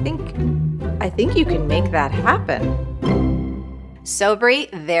 I think you can make that happen. So Bree,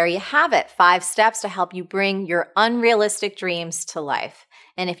 there you have it. 5 steps to help you bring your unrealistic dreams to life.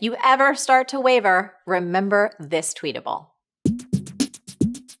 And if you ever start to waver, remember this tweetable.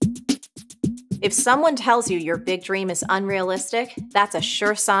 If someone tells you your big dream is unrealistic, that's a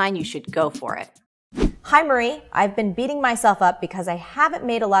sure sign you should go for it. Hi Marie, I've been beating myself up because I haven't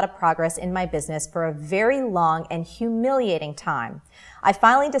made a lot of progress in my business for a very long and humiliating time. I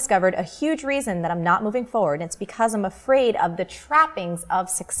finally discovered a huge reason that I'm not moving forward, and it's because I'm afraid of the trappings of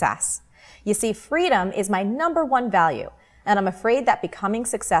success. You see, freedom is my #1 value, and I'm afraid that becoming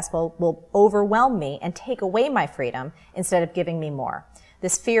successful will overwhelm me and take away my freedom instead of giving me more.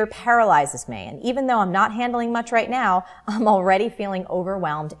 This fear paralyzes me, and even though I'm not handling much right now, I'm already feeling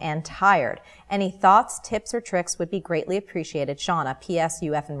overwhelmed and tired. Any thoughts, tips, or tricks would be greatly appreciated. Shauna, P.S.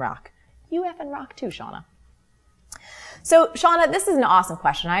 You effing rock. You effing rock too, Shauna. So, Shauna, this is an awesome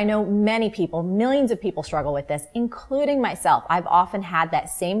question. I know many people, millions of people struggle with this, including myself. I've often had that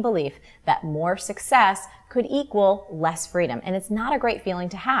same belief that more success could equal less freedom, and it's not a great feeling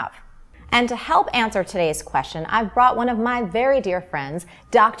to have. And to help answer today's question, I've brought one of my very dear friends,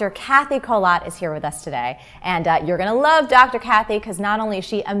 Dr. Kathy Kolat is here with us today. And you're going to love Dr. Kathy because not only is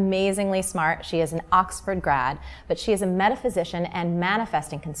she amazingly smart, she is an Oxford grad, but she is a metaphysician and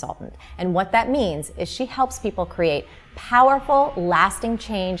manifesting consultant. And what that means is she helps people create powerful, lasting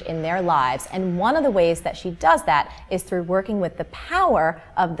change in their lives. And one of the ways that she does that is through working with the power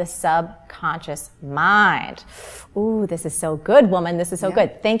of the subconscious mind. Ooh, this is so good, woman. This is so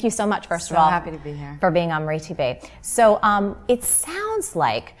good. Thank you so much, first of all. Happy to be here. For being on Marie TV. So it sounds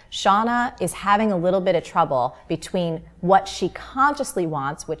like Shauna is having a little bit of trouble between what she consciously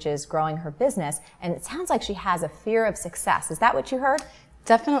wants, which is growing her business, and it sounds like she has a fear of success. Is that what you heard?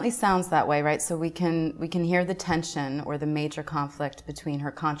 Definitely sounds that way, right? So we can hear the tension or the major conflict between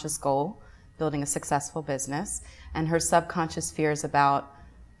her conscious goal, building a successful business, and her subconscious fears about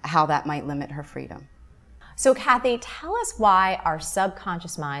how that might limit her freedom. So Kathy, tell us why our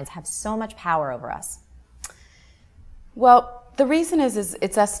subconscious minds have so much power over us. Well, the reason is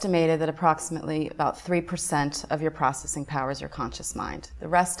it's estimated that approximately about 3% of your processing power is your conscious mind. The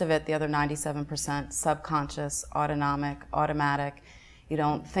rest of it, the other 97%, subconscious, automatic. You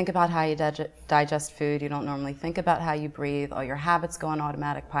don't think about how you digest food. You don't normally think about how you breathe. All your habits go on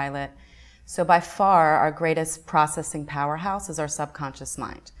automatic pilot. So by far, our greatest processing powerhouse is our subconscious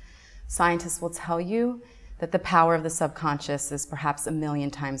mind. Scientists will tell you that the power of the subconscious is perhaps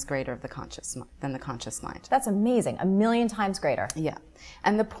 1,000,000 times greater than the conscious mind. That's amazing. 1,000,000 times greater. Yeah.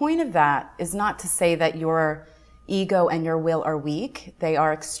 And the point of that is not to say that your ego and your will are weak. They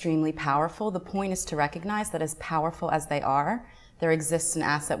are extremely powerful. The point is to recognize that as powerful as they are, there exists an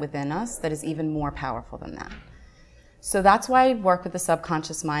asset within us that is even more powerful than that. So that's why I work with the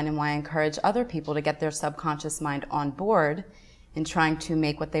subconscious mind and why I encourage other people to get their subconscious mind on board in trying to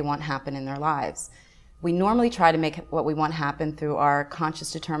make what they want happen in their lives. We normally try to make what we want happen through our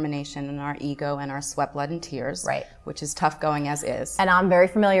conscious determination and our ego and our sweat, blood, and tears, right? Which is tough going as is. And I'm very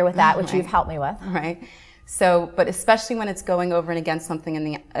familiar with that, which you've helped me with. Right. So, but especially when it's going over and against something in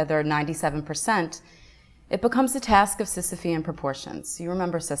the other 97%, it becomes a task of Sisyphean proportions. You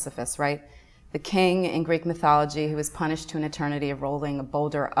remember Sisyphus, right? The king in Greek mythology who was punished to an eternity of rolling a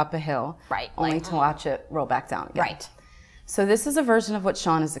boulder up a hill, right, only to watch it roll back down again. Right. So this is a version of what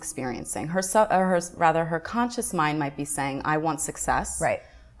Shauna is experiencing. Her conscious mind might be saying, I want success. Right.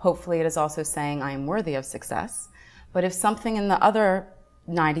 Hopefully it is also saying, I am worthy of success. But if something in the other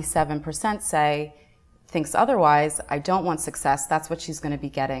 97% thinks otherwise, I don't want success, that's what she's going to be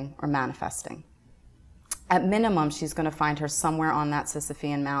getting or manifesting. At minimum, she's going to find her somewhere on that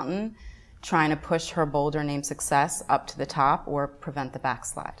Sisyphean mountain, trying to push her boulder named success up to the top or prevent the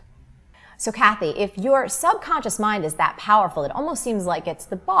backslide. So Kathy, if your subconscious mind is that powerful, it almost seems like it's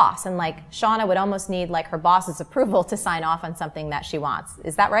the boss, and like Shauna would almost need like her boss's approval to sign off on something that she wants.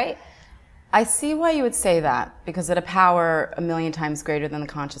 Is that right? I see why you would say that, because at a power 1,000,000 times greater than the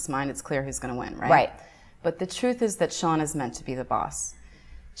conscious mind, it's clear who's going to win, right? Right. But the truth is that Shauna's meant to be the boss.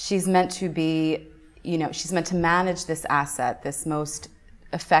 She's meant to be, she's meant to manage this asset, this most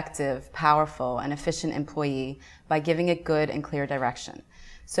effective, powerful, and efficient employee by giving it good and clear direction.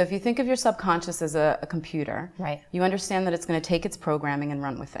 So if you think of your subconscious as a computer, right, you understand that it's going to take its programming and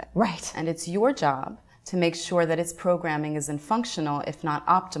run with it. Right. And it's your job to make sure that its programming is in functional, if not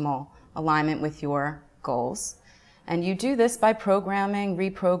optimal, alignment with your goals. And you do this by programming,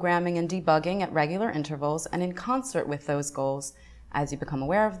 reprogramming, and debugging at regular intervals and in concert with those goals as you become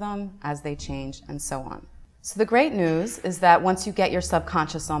aware of them, as they change, and so on. So the great news is that once you get your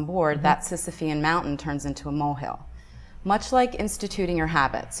subconscious on board, that Sisyphean mountain turns into a molehill. Much like instituting your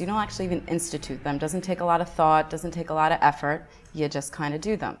habits. You don't actually even institute them. Doesn't take a lot of thought, doesn't take a lot of effort. You just kind of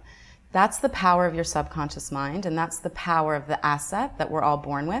do them. That's the power of your subconscious mind, and that's the power of the asset that we're all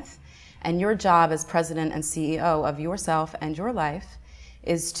born with. And your job as president and CEO of yourself and your life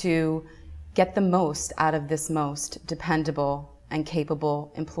is to get the most out of this most dependable and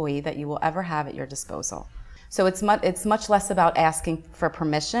capable employee that you will ever have at your disposal. So it's much less about asking for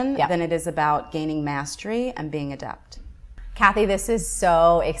permission than it is about gaining mastery and being adept. Kathy, this is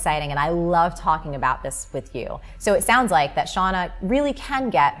so exciting, and I love talking about this with you. So it sounds like that Shauna really can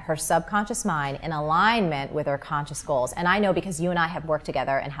get her subconscious mind in alignment with her conscious goals. And I know, because you and I have worked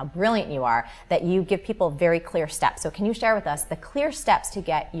together and how brilliant you are, that you give people very clear steps. So can you share with us the clear steps to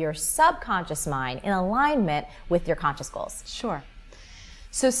get your subconscious mind in alignment with your conscious goals? Sure.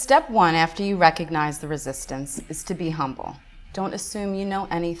 So step one, after you recognize the resistance, is to be humble. Don't assume you know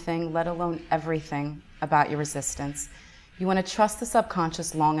anything, let alone everything about your resistance. You want to trust the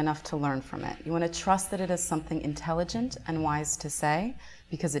subconscious long enough to learn from it. You want to trust that it is something intelligent and wise to say,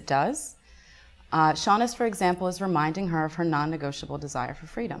 because it does. Shauna's, for example, is reminding her of her non-negotiable desire for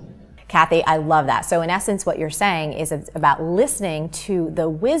freedom. Kathy, I love that. So in essence, what you're saying is it's about listening to the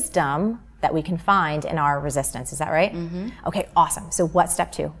wisdom that we can find in our resistance. Is that right? Mm-hmm. Okay, awesome. So what's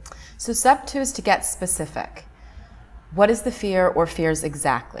step two? So step two is to get specific. What is the fear or fears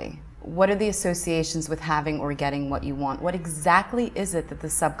exactly? What are the associations with having or getting what you want? What exactly is it that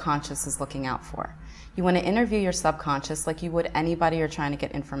the subconscious is looking out for? You want to interview your subconscious like you would anybody you're trying to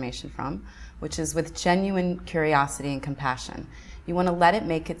get information from, which is with genuine curiosity and compassion. You want to let it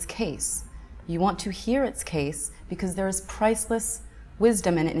make its case. You want to hear its case because there is priceless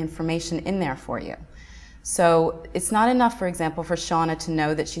wisdom and information in there for you. So it's not enough, for example, for Shauna to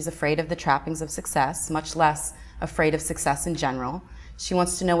know that she's afraid of the trappings of success, much less afraid of success in general. She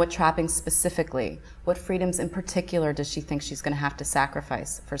wants to know what trappings specifically, what freedoms in particular does she think she's going to have to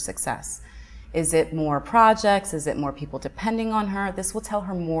sacrifice for success? Is it more projects? Is it more people depending on her? This will tell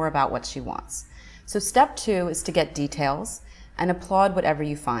her more about what she wants. So step two is to get details and applaud whatever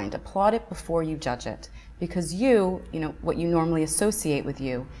you find. Applaud it before you judge it, because you know, what you normally associate with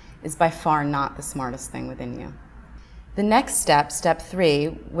you is by far not the smartest thing within you. The next step, step three,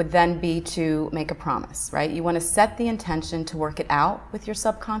 would then be to make a promise, right? You want to set the intention to work it out with your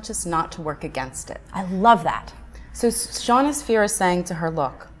subconscious, not to work against it. I love that. So Shauna's fear is saying to her,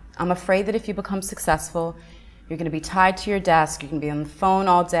 look, I'm afraid that if you become successful, you're going to be tied to your desk, you're going to be on the phone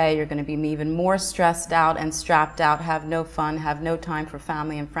all day, you're going to be even more stressed out and strapped out, have no fun, have no time for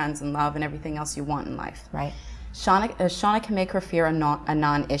family and friends and love and everything else you want in life. Right. Shauna can make her fear a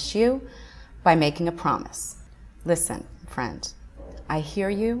non-issue by making a promise. Listen, friend, I hear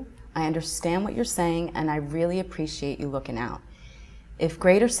you, I understand what you're saying, and I really appreciate you looking out. If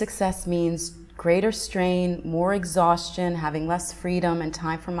greater success means greater strain, more exhaustion, having less freedom and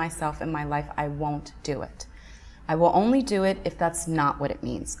time for myself in my life, I won't do it. I will only do it if that's not what it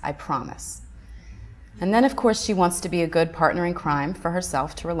means, I promise. And then, of course, she wants to be a good partner in crime for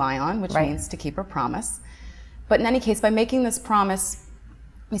herself to rely on, which means to keep her promise. But in any case, by making this promise,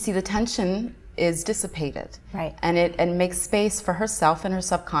 you see the tension is dissipated. Right. And it makes space for herself and her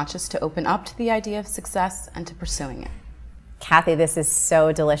subconscious to open up to the idea of success and to pursuing it. Kathy, this is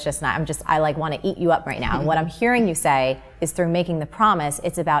so delicious, and I like want to eat you up right now. And what I'm hearing you say is, through making the promise,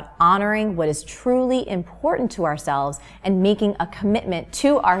 it's about honoring what is truly important to ourselves and making a commitment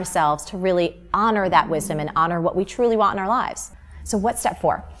to ourselves to really honor that wisdom and honor what we truly want in our lives. So what's step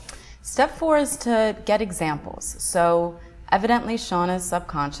four? Step four is to get examples. So evidently Shauna's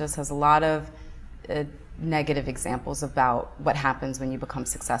subconscious has a lot of negative examples about what happens when you become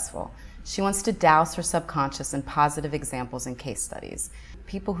successful. She wants to douse her subconscious in positive examples and case studies.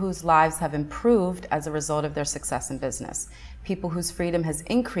 People whose lives have improved as a result of their success in business. People whose freedom has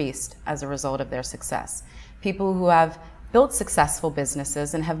increased as a result of their success. People who have built successful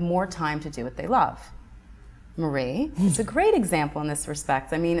businesses and have more time to do what they love. Marie is a great example in this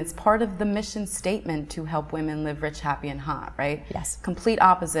respect. I mean, it's part of the mission statement to help women live rich, happy, and hot, right? Yes. Complete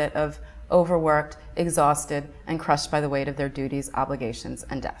opposite of overworked, exhausted, and crushed by the weight of their duties, obligations,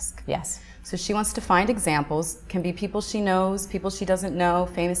 and desk. Yes. So she wants to find examples. Can be people she knows, people she doesn't know,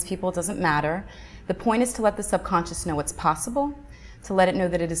 famous people, doesn't matter. The point is to let the subconscious know it's possible, to let it know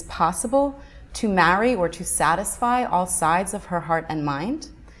that it is possible to marry or to satisfy all sides of her heart and mind.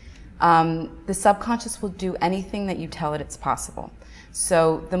 The subconscious will do anything that you tell it it's possible.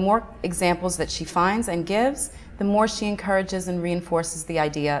 So the more examples that she finds and gives, the more she encourages and reinforces the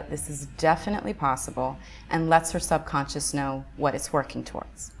idea this is definitely possible and lets her subconscious know what it's working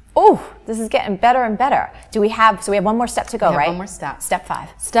towards. Oh, this is getting better and better. So we have one more step to go, right? One more step. Step five.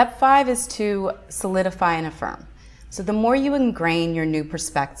 Step five is to solidify and affirm. So the more you ingrain your new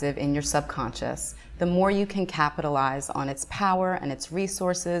perspective in your subconscious, the more you can capitalize on its power and its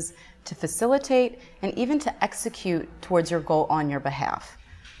resources to facilitate and even to execute towards your goal on your behalf,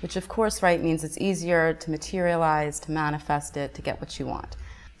 which of course, right, means it's easier to materialize, to manifest it, to get what you want.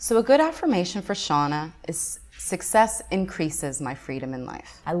 So a good affirmation for Shauna is Success increases my freedom in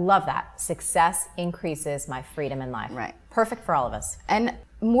life. I love that. Success increases my freedom in life. Right. Perfect for all of us. And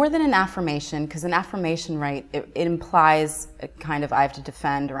more than an affirmation, because an affirmation, right, it implies a kind of I have to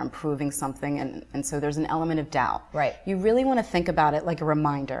defend or I'm proving something, and so there's an element of doubt. Right. You really want to think about it like a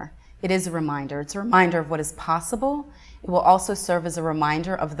reminder. It is a reminder. It's a reminder of what is possible. It will also serve as a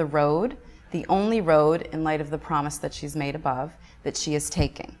reminder of the road, the only road in light of the promise that she's made above, that she is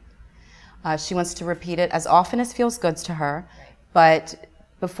taking. She wants to repeat it as often as feels good to her, but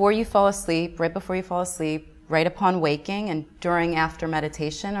before you fall asleep, right before you fall asleep, right upon waking, and during after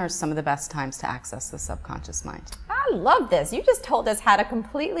meditation are some of the best times to access the subconscious mind. I love this. You just told us how to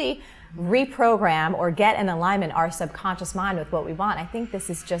completely reprogram or get in alignment our subconscious mind with what we want. I think this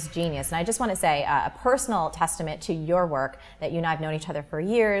is just genius. And I just want to say a personal testament to your work that you and I have known each other for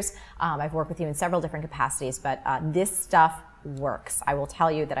years. I've worked with you in several different capacities, but this stuff works. I will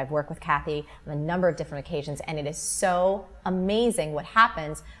tell you that I've worked with Kathy on a number of different occasions, and it is so amazing what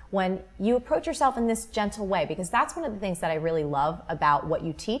happens when you approach yourself in this gentle way, because that's one of the things that I really love about what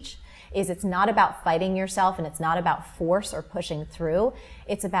you teach. Is it's not about fighting yourself, and it's not about force or pushing through.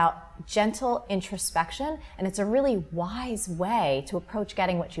 It's about gentle introspection, and it's a really wise way to approach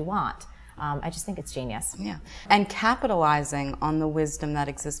getting what you want. I just think it's genius. Yeah, and capitalizing on the wisdom that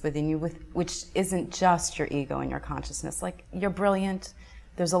exists within you, which isn't just your ego and your consciousness. Like, you're brilliant,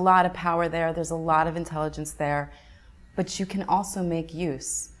 there's a lot of power there, there's a lot of intelligence there, but you can also make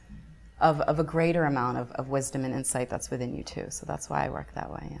use of a greater amount of wisdom and insight that's within you too. So that's why I work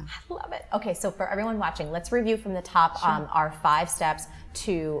that way, yeah. I love it. Okay, so for everyone watching, let's review from the top our 5 steps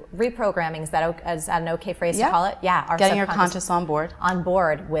to reprogramming. Is that an okay phrase to call it? Yeah. Our getting your conscious on board. On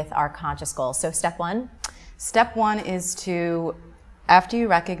board with our conscious goals. So step 1? Step 1 is to, after you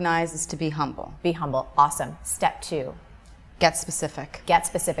recognize, is to be humble. Be humble. Awesome. Step 2? Get specific. Get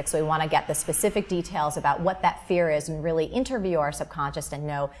specific. So we want to get the specific details about what that fear is and really interview our subconscious and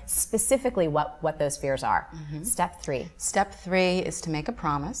know specifically what those fears are. Mm-hmm. Step 3. Step 3 is to make a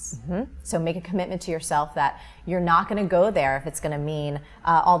promise. Mm-hmm. So make a commitment to yourself that you're not going to go there if it's going to mean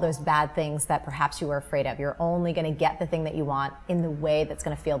all those bad things that perhaps you were afraid of. You're only going to get the thing that you want in the way that's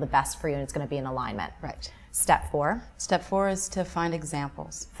going to feel the best for you, and it's going to be in alignment. Right. Step 4? Step 4 is to find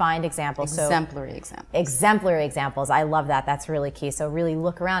examples. Find examples. Exemplary examples. Exemplary examples. I love that. That's really key. So really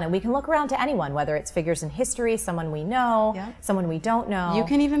look around, and we can look around to anyone, whether it's figures in history, someone we know, someone we don't know. You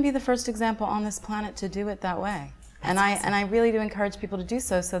can even be the first example on this planet to do it that way. And I really do encourage people to do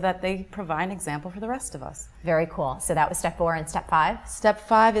so that they provide an example for the rest of us. Very cool. So that was step 4, and step 5? Step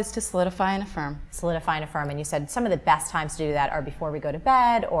 5 is to solidify and affirm. Solidify and affirm. And you said some of the best times to do that are before we go to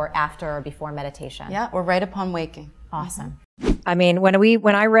bed, or after or before meditation. Yeah, or right upon waking. Awesome. I mean,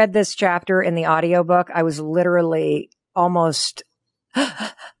 when I read this chapter in the audiobook, I was literally almost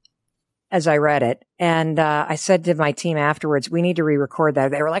as I read it. And I said to my team afterwards, we need to re-record that.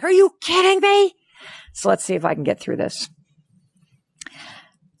 They were like, are you kidding me? So let's see if I can get through this.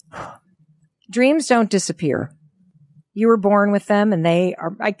 Dreams don't disappear. You were born with them, and they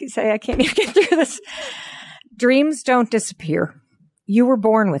are, I can't even get through this. Dreams don't disappear. You were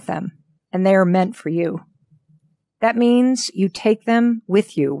born with them, and they are meant for you. That means you take them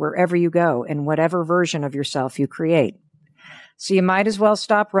with you wherever you go, in whatever version of yourself you create. So you might as well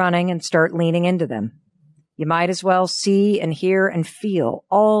stop running and start leaning into them. You might as well see and hear and feel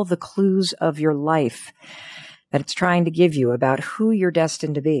all the clues of your life that it's trying to give you about who you're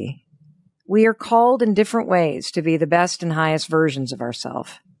destined to be. We are called in different ways to be the best and highest versions of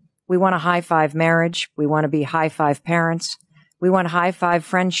ourselves. We want a high-five marriage. We want to be high-five parents. We want high-five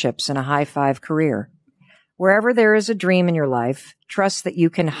friendships and a high-five career. Wherever there is a dream in your life, trust that you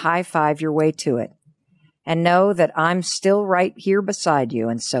can high-five your way to it. And know that I'm still right here beside you,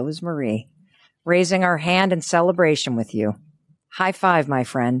 and so is Marie, raising our hand in celebration with you. High five, my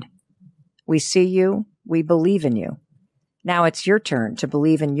friend. We see you. We believe in you. Now it's your turn to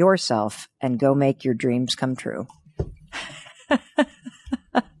believe in yourself and go make your dreams come true.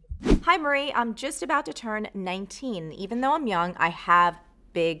 Hi, Marie. I'm just about to turn 19. Even though I'm young, I have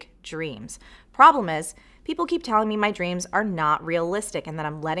big dreams. Problem is, people keep telling me my dreams are not realistic and that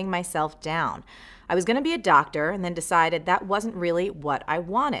I'm letting myself down. I was going to be a doctor and then decided that wasn't really what I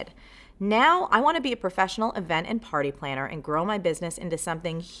wanted. Now I want to be a professional event and party planner and grow my business into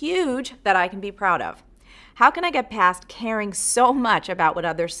something huge that I can be proud of. How can I get past caring so much about what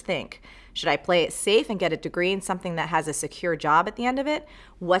others think? Should I play it safe and get a degree in something that has a secure job at the end of it?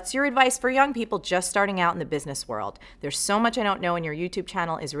 What's your advice for young people just starting out in the business world? There's so much I don't know, and your YouTube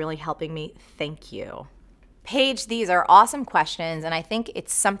channel is really helping me. Thank you. Paige, these are awesome questions, and I think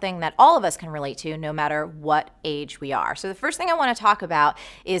it's something that all of us can relate to no matter what age we are. So the first thing I want to talk about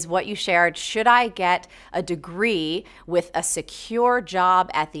is what you shared. Should I get a degree with a secure job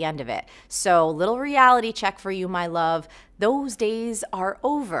at the end of it? So little reality check for you, my love. Those days are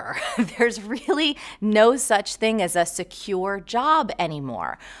over. There's really no such thing as a secure job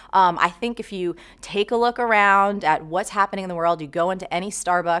anymore. I think if you take a look around at what's happening in the world, you go into any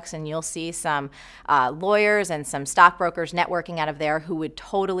Starbucks and you'll see some lawyers and some stockbrokers networking out of there who would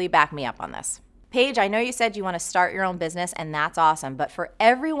totally back me up on this. Paige, I know you said you want to start your own business, and that's awesome. But for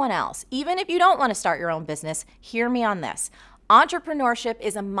everyone else, even if you don't want to start your own business, hear me on this. Entrepreneurship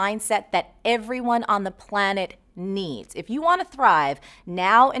is a mindset that everyone on the planet needs. If you want to thrive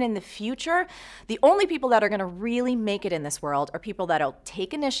now and in the future, the only people that are going to really make it in this world are people that'll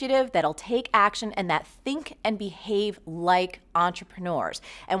take initiative, that'll take action, and that think and behave like entrepreneurs.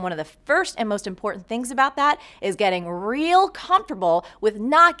 And one of the first and most important things about that is getting real comfortable with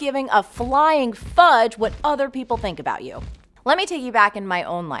not giving a flying fudge what other people think about you. Let me take you back in my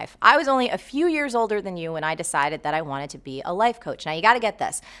own life. I was only a few years older than you when I decided that I wanted to be a life coach. Now, you got to get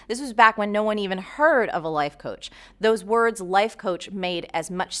this. This was back when no one even heard of a life coach. Those words, life coach, made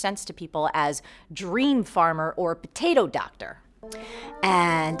as much sense to people as dream farmer or potato doctor.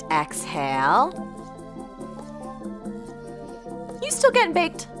 And exhale. You still getting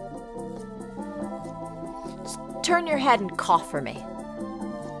baked? Just turn your head and cough for me.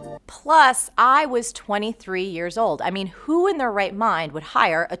 Plus, I was 23 years old. I mean, who in their right mind would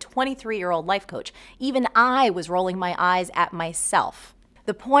hire a 23-year-old life coach? Even I was rolling my eyes at myself.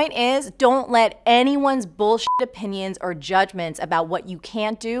 The point is, don't let anyone's bullshit opinions or judgments about what you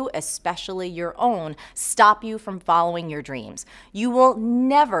can't do, especially your own, stop you from following your dreams. You will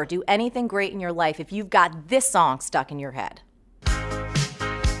never do anything great in your life if you've got this song stuck in your head.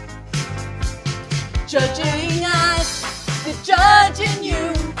 Judging eyes, they're judging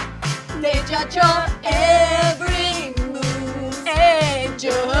you. They judge your every move. Hey,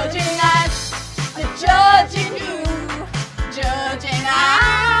 judging eyes, they're judging you. Judging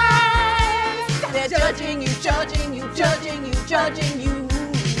eyes, they're judging you, judging you, judging you, judging you.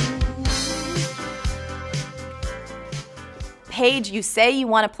 Paige, you say you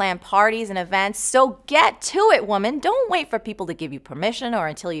want to plan parties and events, so get to it, woman. Don't wait for people to give you permission or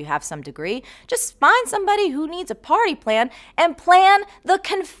until you have some degree. Just find somebody who needs a party plan and plan the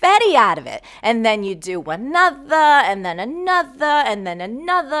confetti out of it. And then you do another, and then another, and then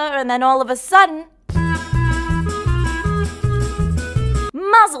another, and then all of a sudden,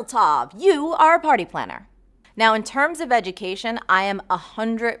 Mazel tov, you are a party planner. Now, in terms of education, I am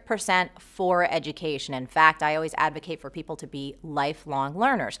 100% for education. In fact, I always advocate for people to be lifelong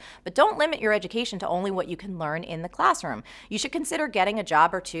learners. But don't limit your education to only what you can learn in the classroom. You should consider getting a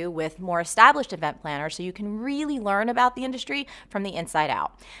job or two with more established event planners so you can really learn about the industry from the inside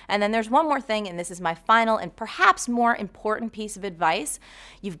out. And then there's one more thing, and this is my final and perhaps more important piece of advice.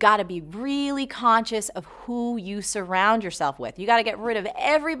 You've got to be really conscious of who you surround yourself with. You got to get rid of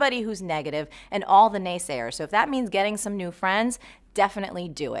everybody who's negative and all the naysayers. So if that means getting some new friends, definitely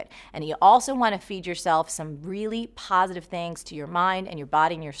do it. And you also want to feed yourself some really positive things to your mind and your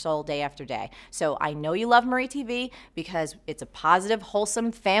body and your soul day after day. So I know you love Marie TV because it's a positive,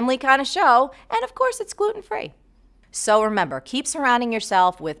 wholesome, family kind of show, and of course it's gluten-free. So remember, keep surrounding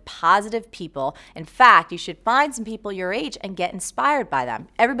yourself with positive people. In fact, you should find some people your age and get inspired by them.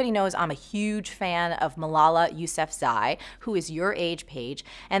 Everybody knows I'm a huge fan of Malala Yousafzai, who is your age, Paige.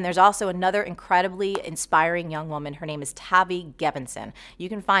 And there's also another incredibly inspiring young woman. Her name is Tavi Gevinson. You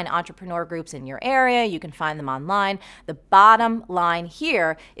can find entrepreneur groups in your area. You can find them online. The bottom line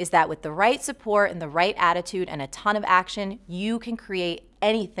here is that with the right support and the right attitude and a ton of action, you can create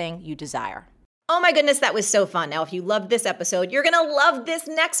anything you desire. Oh my goodness, that was so fun. Now, if you loved this episode, you're going to love this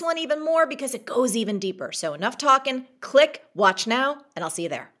next one even more because it goes even deeper. So enough talking, click, watch now, and I'll see you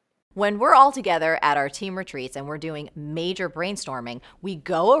there. When we're all together at our team retreats and we're doing major brainstorming, we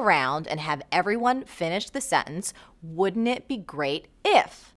go around and have everyone finish the sentence, wouldn't it be great if?